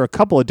 I think there are a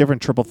couple of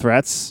different triple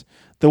threats.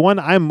 The one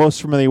I'm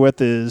most familiar with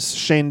is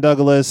Shane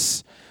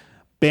Douglas,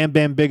 Bam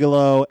Bam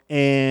Bigelow,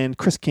 and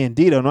Chris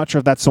Candido. I'm not sure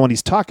if that's the one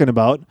he's talking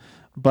about,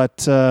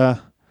 but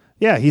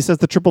yeah, he says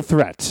the triple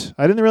threat.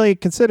 I didn't really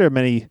consider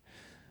many.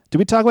 Did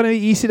we talk about any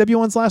ECW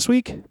ones last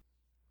week?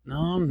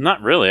 No,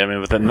 not really. I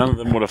mean, but then none of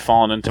them would have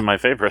fallen into my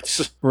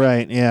favorites.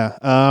 Right, yeah.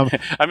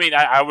 I mean,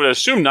 I would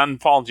assume none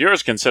fall into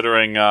yours,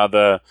 considering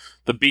the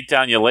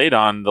beatdown you laid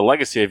on the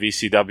legacy of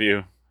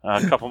ECW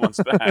a couple months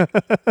back.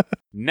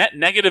 Net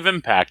negative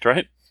impact,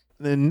 right?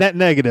 The net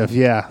negative,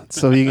 yeah.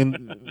 So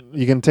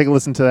you can take a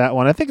listen to that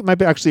one. I think it might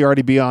be actually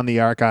already be on the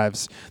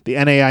archives, the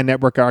NAI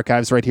Network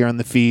archives right here on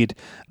the feed.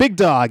 Big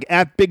Dog,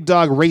 at Big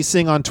Dog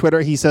Racing on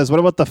Twitter, he says, what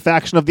about the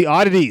faction of the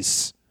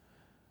Oddities?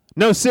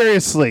 No,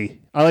 seriously.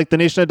 I like the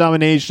Nation of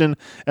Domination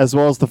as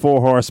well as the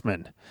Four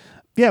Horsemen.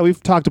 Yeah,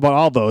 we've talked about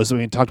all those.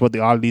 We talked about the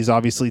Oddities,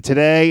 obviously,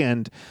 today,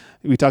 and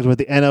we talked about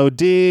the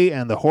NOD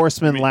and the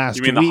Horsemen last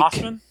week. You mean the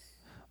Hossmen?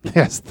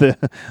 Yes, the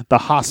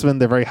Hossmen,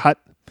 they're very hot.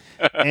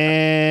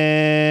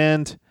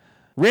 And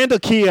Randall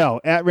Keogh,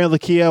 at Randall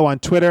Keogh on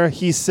Twitter,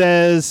 he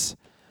says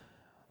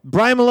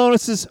Brian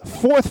Malonis'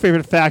 fourth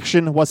favorite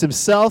faction was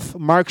himself,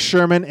 Mark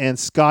Sherman, and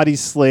Scotty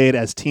Slade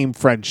as Team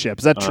Friendship.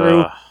 Is that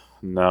true?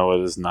 No,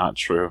 it is not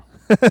true.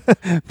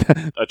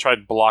 I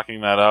tried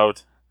blocking that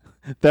out.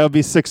 That would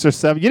be 6 or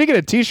 7. You didn't get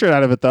a t-shirt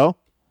out of it, though.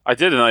 I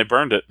did, and I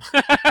burned it.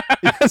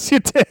 Yes, you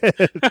did.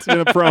 It's in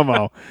a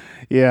promo.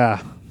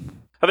 Yeah.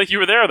 I think you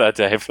were there that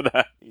day for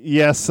that.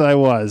 Yes, I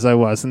was,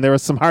 and there were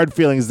some hard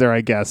feelings there,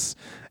 I guess,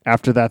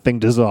 after that thing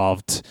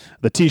dissolved.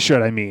 The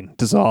T-shirt, I mean,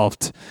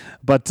 dissolved.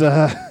 But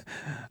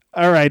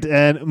all right,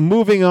 and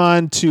moving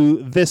on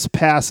to this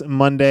past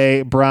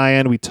Monday,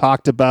 Brian, we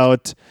talked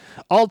about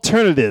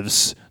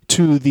alternatives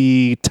to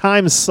the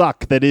time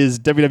suck that is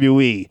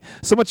WWE.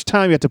 So much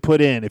time you have to put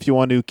in if you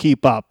want to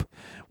keep up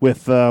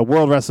with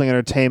World Wrestling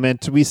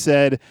Entertainment. We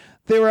said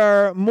there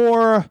are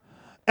more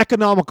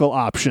economical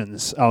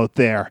options out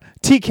there.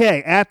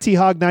 TK at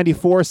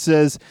THOG94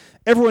 says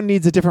everyone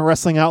needs a different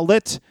wrestling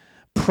outlet.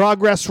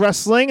 Progress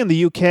Wrestling in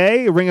the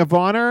UK, Ring of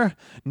Honor,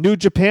 New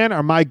Japan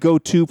are my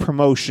go-to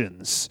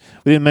promotions.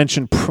 We didn't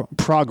mention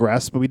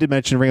Progress, but we did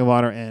mention Ring of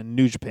Honor and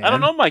New Japan. I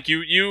don't know, Mike.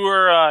 You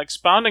were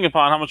expounding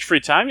upon how much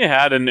free time you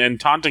had and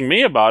taunting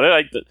me about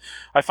it.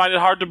 I find it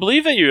hard to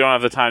believe that you don't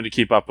have the time to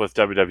keep up with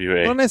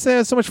WWE. When I say I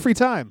have so much free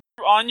time?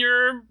 On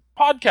your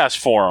podcast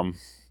forum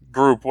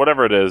group,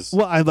 whatever it is.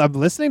 Well, I'm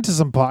listening to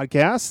some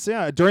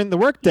podcasts, during the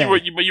workday.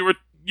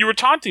 You were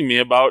taunting me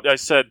about.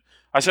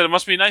 I said it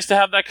must be nice to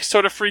have that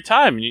sort of free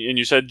time, and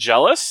you said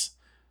jealous.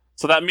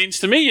 So that means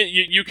to me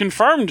you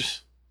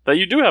confirmed that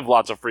you do have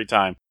lots of free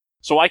time.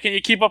 So why can't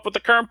you keep up with the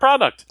current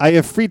product? I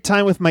have free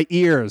time with my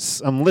ears.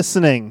 I'm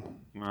listening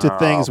to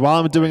things while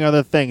I'm doing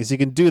other things. You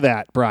can do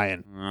that,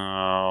 Brian.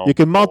 You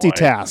can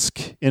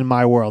multitask in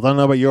my world. I don't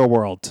know about your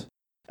world.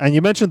 And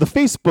you mentioned the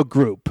Facebook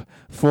group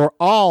for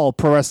all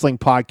pro wrestling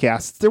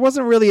podcasts. There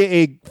wasn't really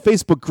a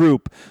Facebook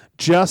group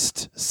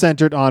just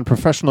centered on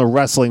professional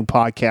wrestling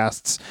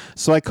podcasts.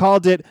 So I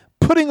called it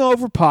Putting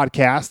Over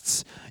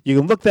Podcasts. You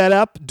can look that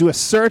up, do a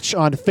search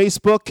on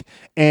Facebook,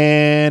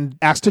 and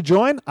ask to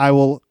join. I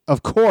will,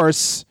 of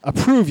course,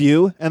 approve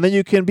you, and then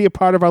you can be a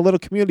part of our little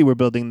community we're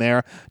building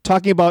there,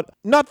 talking about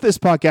not this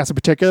podcast in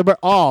particular, but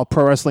all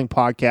pro wrestling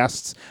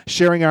podcasts,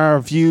 sharing our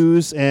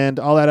views and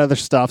all that other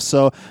stuff.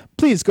 So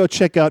please go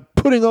check out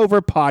Putting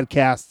Over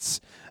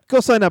Podcasts. Go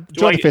sign up.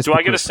 Join the Facebook Do I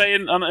get group. a say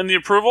in the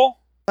approval?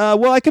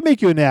 Well, I can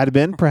make you an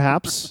admin,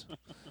 perhaps.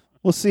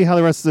 We'll see how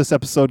the rest of this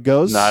episode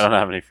goes. No, I don't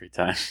have any free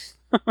time.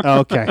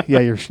 Okay. Yeah,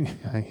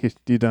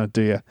 you don't,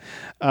 do you?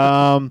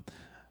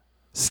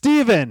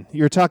 Steven,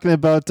 you're talking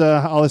about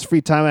all this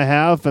free time I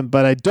have,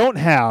 but I don't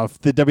have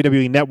the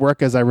WWE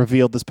Network, as I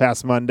revealed this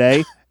past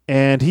Monday.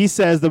 And he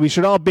says that we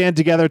should all band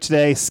together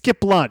today,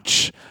 skip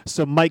lunch,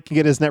 so Mike can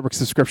get his network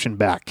subscription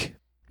back.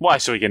 Why,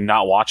 so he can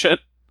not watch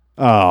it?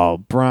 Oh,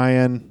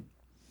 Brian.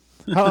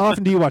 How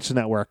often do you watch the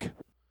network?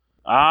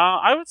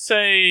 I would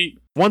say...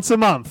 Once a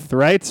month,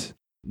 right?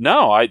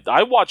 No,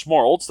 I watch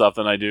more old stuff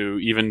than I do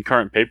even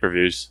current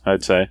pay-per-views,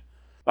 I'd say.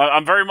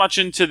 I'm very much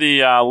into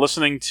the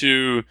listening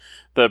to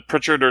the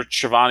Pritchard or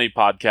Schiavone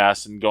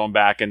podcast and going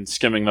back and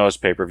skimming those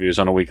pay-per-views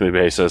on a weekly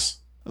basis.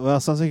 Well,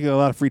 sounds like you got a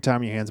lot of free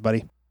time on your hands,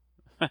 buddy.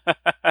 All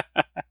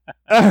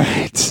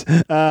right.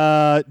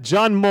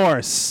 John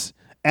Morse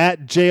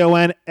at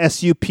JONSUPRMN,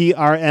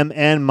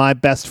 my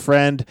best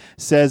friend,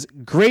 says,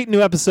 great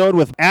new episode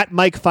with at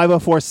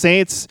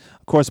Mike504Saints.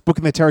 Of course,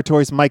 booking the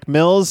territories, Mike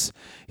Mills.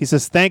 He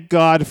says, thank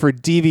God for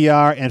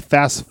DVR and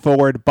fast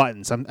forward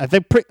buttons. I'm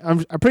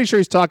pretty sure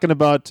he's talking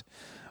about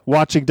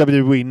watching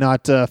WWE,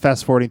 not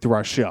fast forwarding through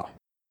our show.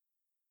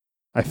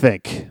 I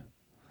think.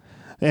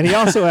 And he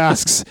also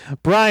asks,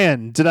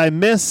 Brian, did I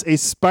miss a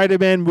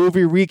Spider-Man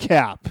movie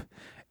recap?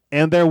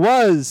 And there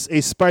was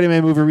a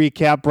Spider-Man movie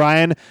recap,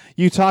 Brian.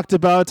 You talked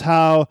about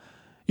how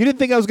you didn't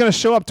think I was going to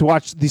show up to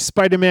watch the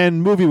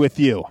Spider-Man movie with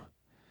you.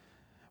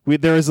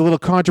 There was a little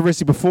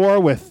controversy before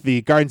with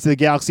the Guardians of the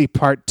Galaxy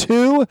Part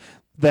 2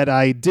 that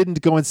I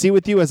didn't go and see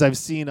with you, as I've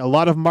seen a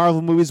lot of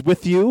Marvel movies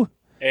with you.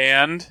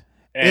 And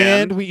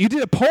you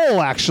did a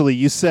poll, actually.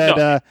 You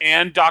said...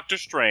 and Doctor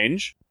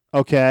Strange.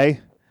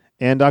 Okay,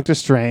 and Doctor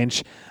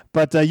Strange.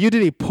 But you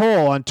did a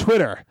poll on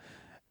Twitter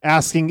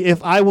asking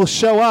if I will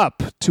show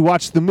up to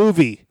watch the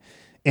movie,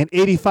 and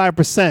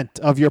 85%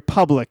 of your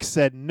public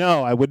said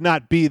no, I would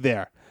not be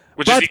there.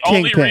 Which is the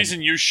only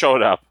reason you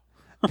showed up.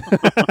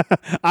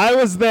 I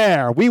was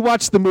there. We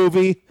watched the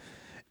movie.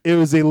 It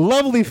was a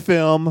lovely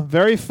film,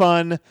 very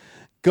fun.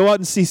 Go out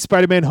and see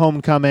Spider-Man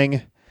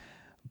Homecoming.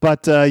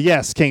 But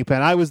yes,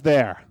 Kingpin, I was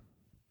there.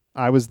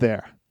 I've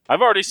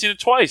already seen it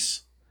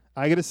twice.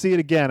 I got to see it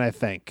again, I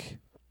think.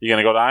 You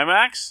going to go to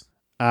IMAX?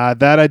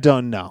 That I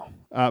don't know.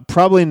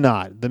 Probably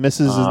not. The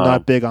missus is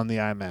not big on the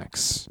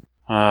IMAX.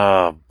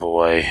 Oh,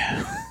 boy.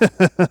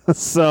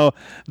 So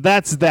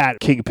that's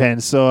that,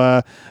 Kingpin.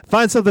 So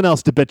find something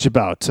else to bitch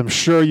about. I'm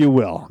sure you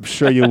will.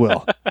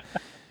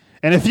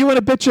 And if you want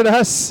to bitch at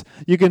us,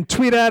 you can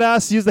tweet at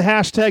us. Use the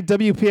hashtag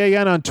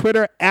WPAN on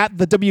Twitter, at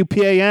the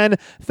WPAN.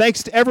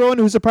 Thanks to everyone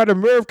who's a part of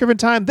Merv Griffin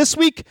Time this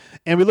week.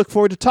 And we look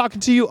forward to talking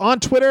to you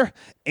on Twitter.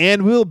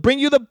 And we'll bring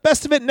you the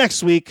best of it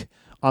next week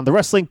on the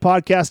Wrestling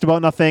Podcast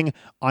About Nothing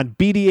on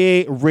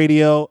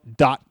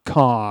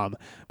BDARadio.com.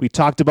 We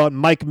talked about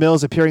Mike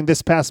Mills appearing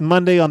this past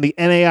Monday on the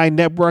NAI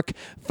Network.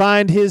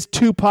 Find his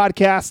 2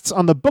 podcasts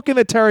on the Book in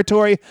the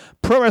Territory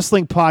Pro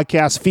Wrestling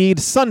Podcast feed.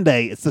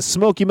 Sunday, it's the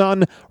Smoky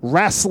Mountain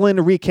Wrestling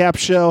Recap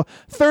Show.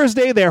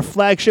 Thursday, their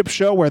flagship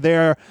show where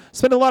they're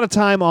spending a lot of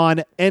time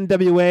on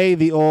NWA,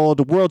 the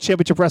old World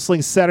Championship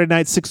Wrestling Saturday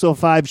Night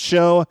 605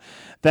 show.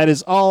 That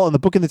is all on the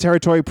Book in the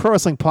Territory Pro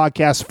Wrestling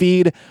Podcast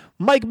feed.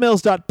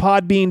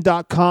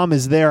 MikeMills.podbean.com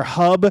is their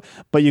hub,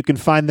 but you can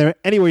find them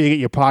anywhere you get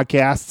your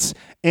podcasts.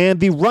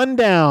 And the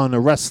Rundown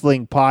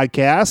Wrestling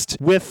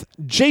Podcast with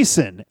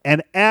Jason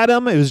and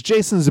Adam. It was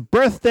Jason's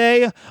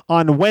birthday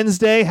on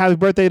Wednesday. Happy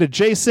birthday to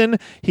Jason.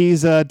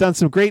 He's done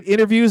some great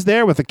interviews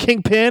there with the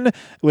Kingpin,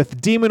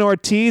 with Demon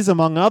Ortiz,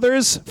 among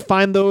others.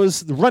 Find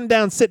those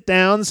Rundown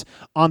sit-downs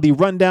on the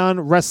Rundown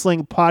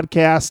Wrestling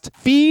Podcast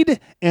feed,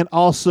 and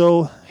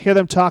also hear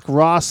them talk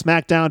Raw,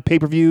 SmackDown,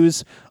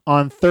 pay-per-views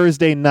on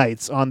Thursday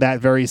nights on that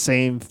very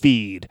same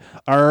feed.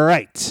 All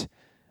right.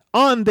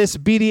 On this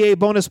BDA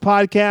bonus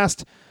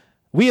podcast,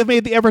 we have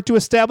made the effort to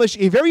establish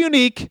a very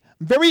unique,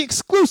 very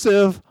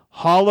exclusive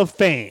Hall of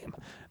Fame.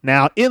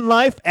 Now, in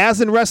life,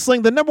 as in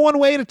wrestling, the number one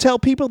way to tell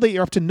people that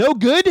you're up to no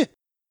good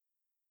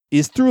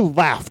is through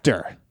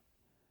laughter.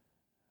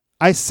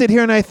 I sit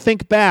here and I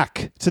think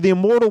back to the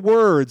immortal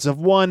words of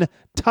one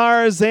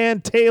Tarzan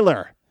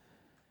Taylor.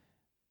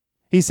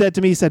 He said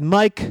to me,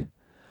 Mike,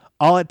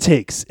 all it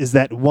takes is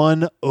that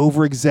one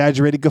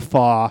over-exaggerated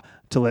guffaw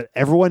to let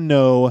everyone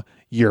know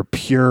you're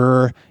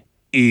pure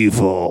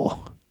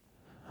evil.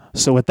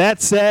 So with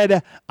that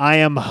said, I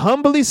am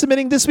humbly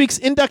submitting this week's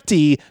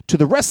inductee to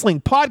the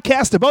Wrestling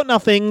Podcast About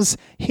Nothing's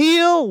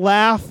Heel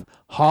Laugh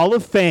Hall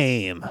of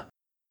Fame.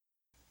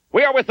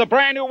 We are with the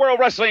brand new World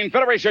Wrestling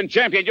Federation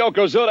champion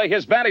Yokozuna,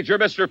 his manager,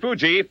 Mr.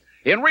 Fuji.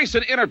 In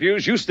recent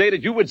interviews, you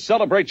stated you would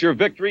celebrate your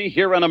victory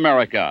here in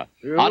America.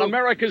 Sure. On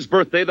America's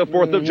birthday, the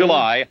 4th of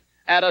July,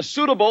 at a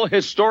suitable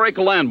historic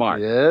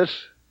landmark. Yes.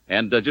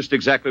 And just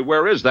exactly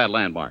where is that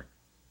landmark?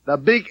 The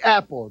Big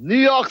Apple, New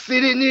York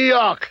City, New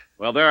York.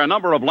 Well, there are a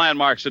number of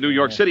landmarks in New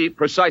York City.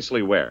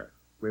 Precisely where?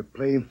 Where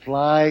plane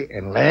fly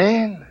and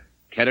land.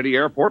 Kennedy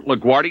Airport,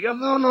 LaGuardia?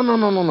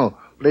 No.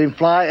 Plane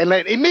fly and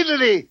land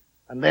immediately.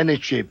 And then a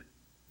ship.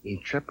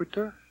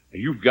 Intrepid?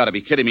 You've got to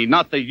be kidding me.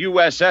 Not the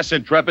USS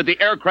Intrepid, the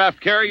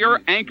aircraft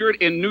carrier anchored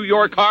in New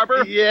York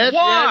Harbor? Yes.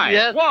 Why?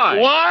 Yes. Why?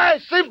 Why?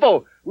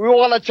 Simple. We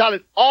want to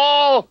challenge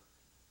all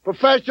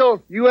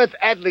professional U.S.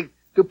 athletes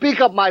to pick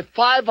up my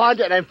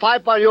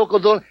 505-pound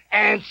Yokozuna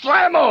and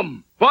slam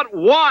them. But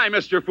why,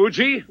 Mr.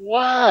 Fuji?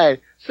 Why?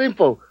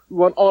 Simple. We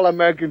want all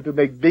Americans to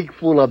make big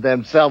fool of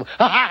themselves.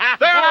 There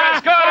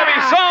has got to be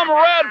some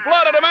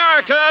red-blooded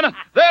American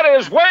that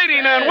is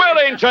waiting and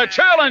willing to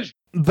challenge.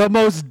 The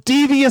most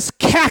devious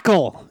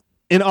cackle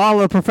in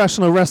all of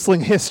professional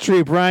wrestling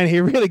history, Brian. He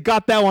really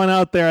got that one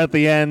out there at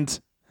the end.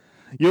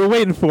 You were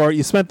waiting for it.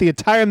 You spent the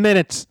entire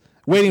minute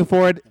waiting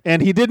for it,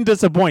 and he didn't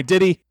disappoint,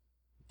 did he?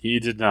 He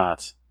did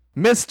not.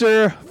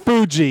 Mr.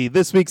 Fuji,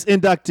 this week's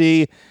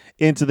inductee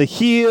into the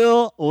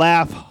Heel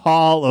Laugh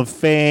Hall of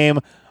Fame.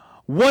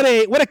 What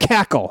a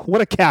cackle. What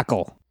a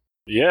cackle.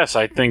 Yes,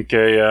 I think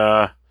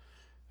a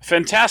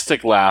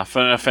fantastic laugh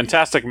and a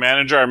fantastic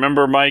manager. I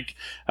remember, Mike,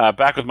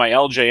 back with my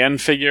LJN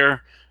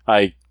figure,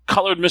 I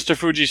colored Mr.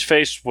 Fuji's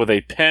face with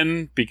a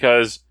pen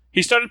because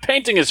he started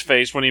painting his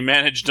face when he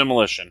managed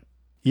Demolition.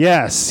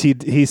 Yes,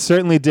 he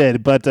certainly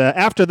did. But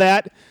after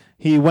that,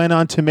 he went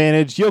on to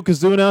manage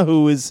Yokozuna,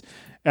 who is,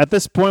 at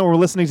this point we're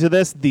listening to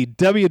this, the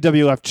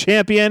WWF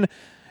champion.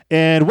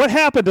 And what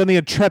happened on the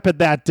Intrepid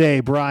that day,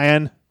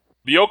 Brian?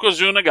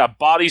 Yokozuna got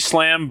body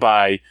slammed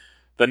by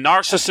the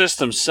narcissist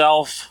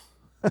himself,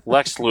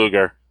 Lex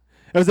Luger.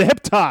 It was a hip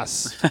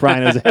toss,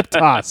 Brian. It was a hip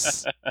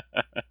toss.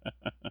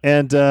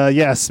 And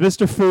yes,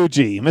 Mr.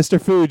 Fuji.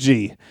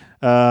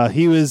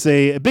 He was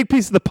a big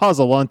piece of the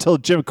puzzle, well, until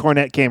Jim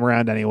Cornette came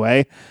around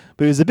anyway.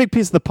 But he was a big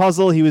piece of the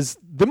puzzle. He was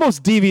the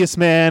most devious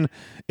man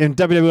in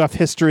WWF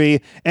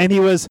history, and he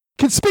was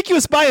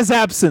conspicuous by his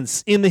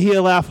absence in the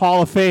Heel Laugh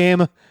Hall of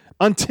Fame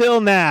until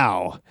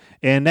now.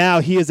 And now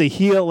he is a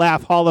Heel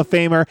Laugh Hall of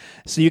Famer,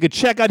 so you can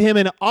check out him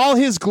in all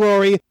his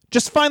glory.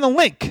 Just find the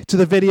link to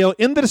the video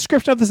in the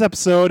description of this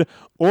episode,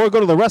 or go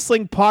to the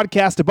Wrestling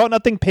Podcast About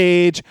Nothing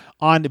page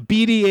on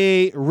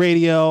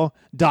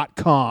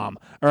BDARadio.com.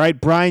 All right,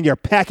 Brian, you're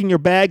packing your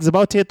bags,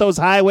 about to hit those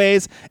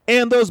highways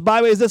and those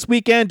byways this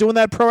weekend, doing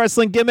that pro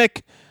wrestling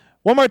gimmick.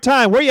 One more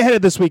time, where are you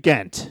headed this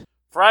weekend?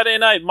 Friday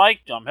night,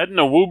 Mike, I'm heading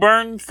to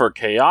Woburn for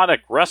Chaotic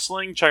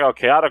Wrestling. Check out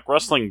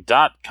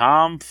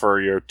chaoticwrestling.com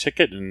for your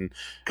ticket and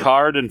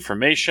card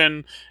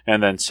information.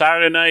 And then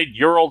Saturday night,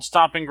 your old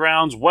stomping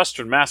grounds,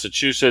 Western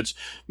Massachusetts.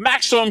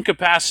 Maximum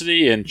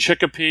capacity in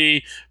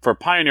Chicopee for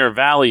Pioneer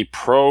Valley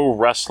Pro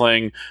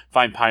Wrestling.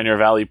 Find Pioneer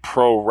Valley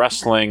Pro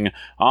Wrestling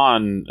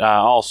on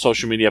all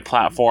social media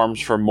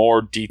platforms for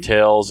more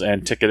details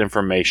and ticket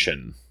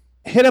information.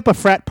 Hit up a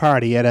frat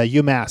party at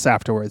UMass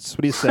afterwards.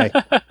 What do you say?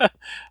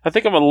 I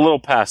think I'm a little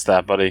past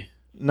that, buddy.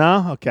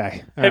 No?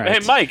 Okay. All Hey,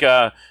 right. hey, Mike.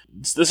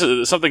 This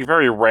is something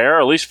very rare,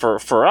 at least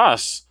for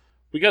us.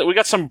 We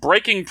got some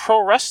breaking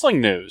pro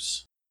wrestling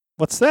news.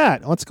 What's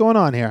that? What's going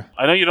on here?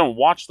 I know you don't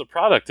watch the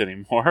product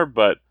anymore,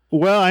 but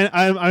Well,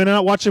 I'm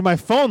not watching my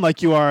phone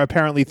like you are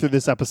apparently through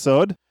this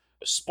episode.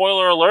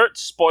 spoiler alert!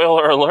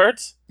 Spoiler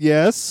alert!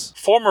 Yes.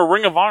 Former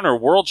Ring of Honor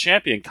World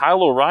Champion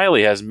Kyle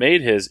O'Reilly has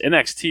made his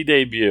NXT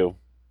debut.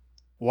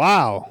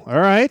 Wow. All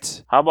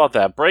right. How about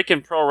that?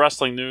 Breaking pro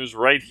wrestling news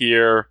right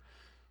here,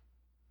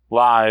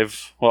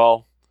 live.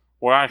 Well,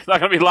 we're not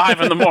going to be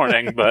live in the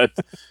morning, but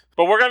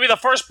we're going to be the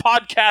first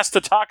podcast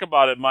to talk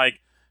about it, Mike.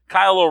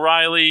 Kyle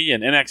O'Reilly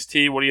and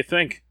NXT, what do you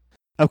think?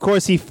 Of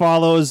course, he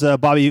follows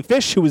Bobby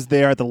Fish, who was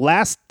there at the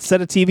last set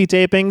of TV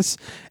tapings,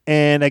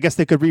 and I guess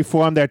they could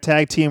reform their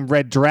tag team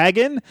Red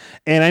Dragon.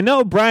 And I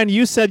know, Brian,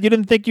 you said you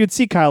didn't think you'd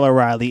see Kyle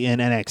O'Reilly in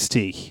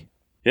NXT.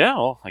 Yeah,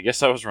 well, I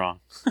guess I was wrong.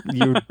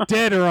 You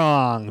did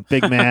wrong,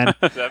 big man.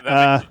 that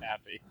makes me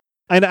happy.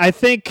 And I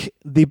think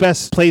the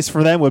best place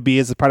for them would be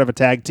as a part of a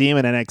tag team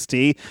in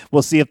NXT.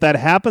 We'll see if that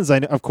happens.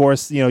 Of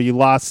course, you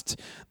lost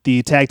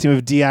the tag team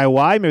of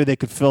DIY. Maybe they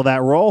could fill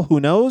that role.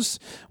 Who knows?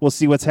 We'll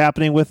see what's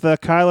happening with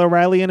Kyle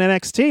O'Reilly in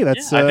NXT.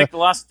 That's I think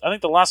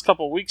the last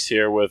couple of weeks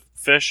here with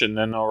Fish and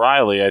then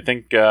O'Reilly, I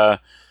think you're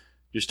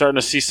starting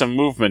to see some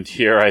movement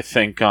here. I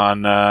think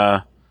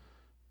on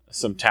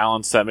some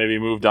talents that maybe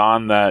moved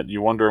on that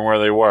you're wondering where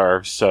they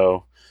were.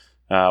 So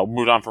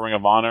moved on from Ring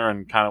of Honor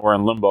and kind of were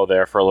in limbo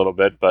there for a little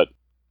bit, but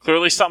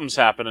clearly something's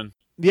happening.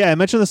 Yeah, I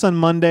mentioned this on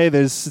Monday.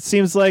 It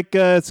seems like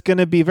it's going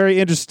to be very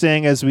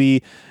interesting as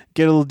we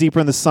get a little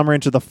deeper in the summer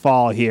into the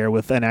fall here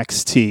with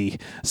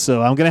NXT.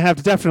 So I'm going to have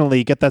to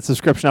definitely get that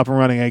subscription up and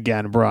running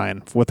again,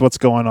 Brian, with what's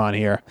going on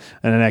here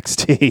in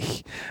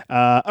NXT.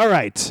 All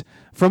right.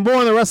 For more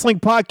on the Wrestling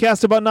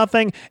Podcast About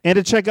Nothing and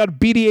to check out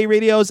BDA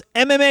Radio's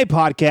MMA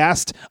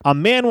podcast, A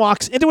Man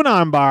Walks Into an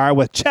Armbar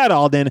with Chad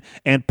Alden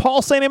and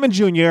Paul St. Amon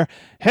Jr.,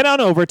 head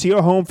on over to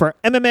your home for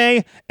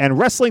MMA and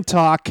wrestling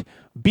talk,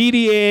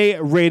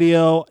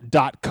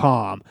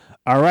 BDARadio.com.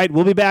 All right,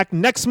 we'll be back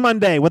next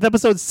Monday with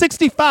episode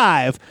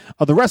 65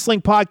 of the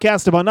Wrestling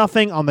Podcast About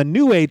Nothing on the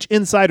New Age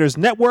Insiders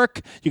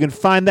Network. You can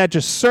find that.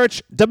 Just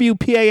search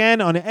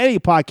WPAN on any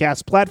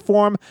podcast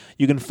platform.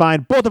 You can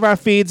find both of our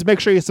feeds. Make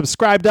sure you're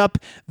subscribed up.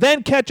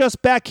 Then catch us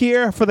back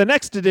here for the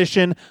next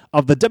edition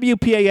of the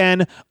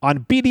WPAN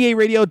on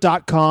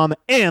BDARadio.com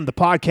and the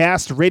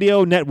Podcast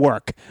Radio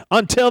Network.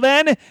 Until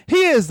then,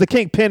 he is the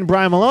Kingpin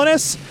Brian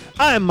Malonis.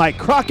 I'm Mike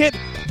Crockett.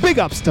 Big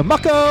ups to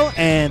Mucko,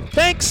 and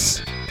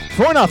thanks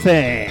for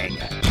nothing.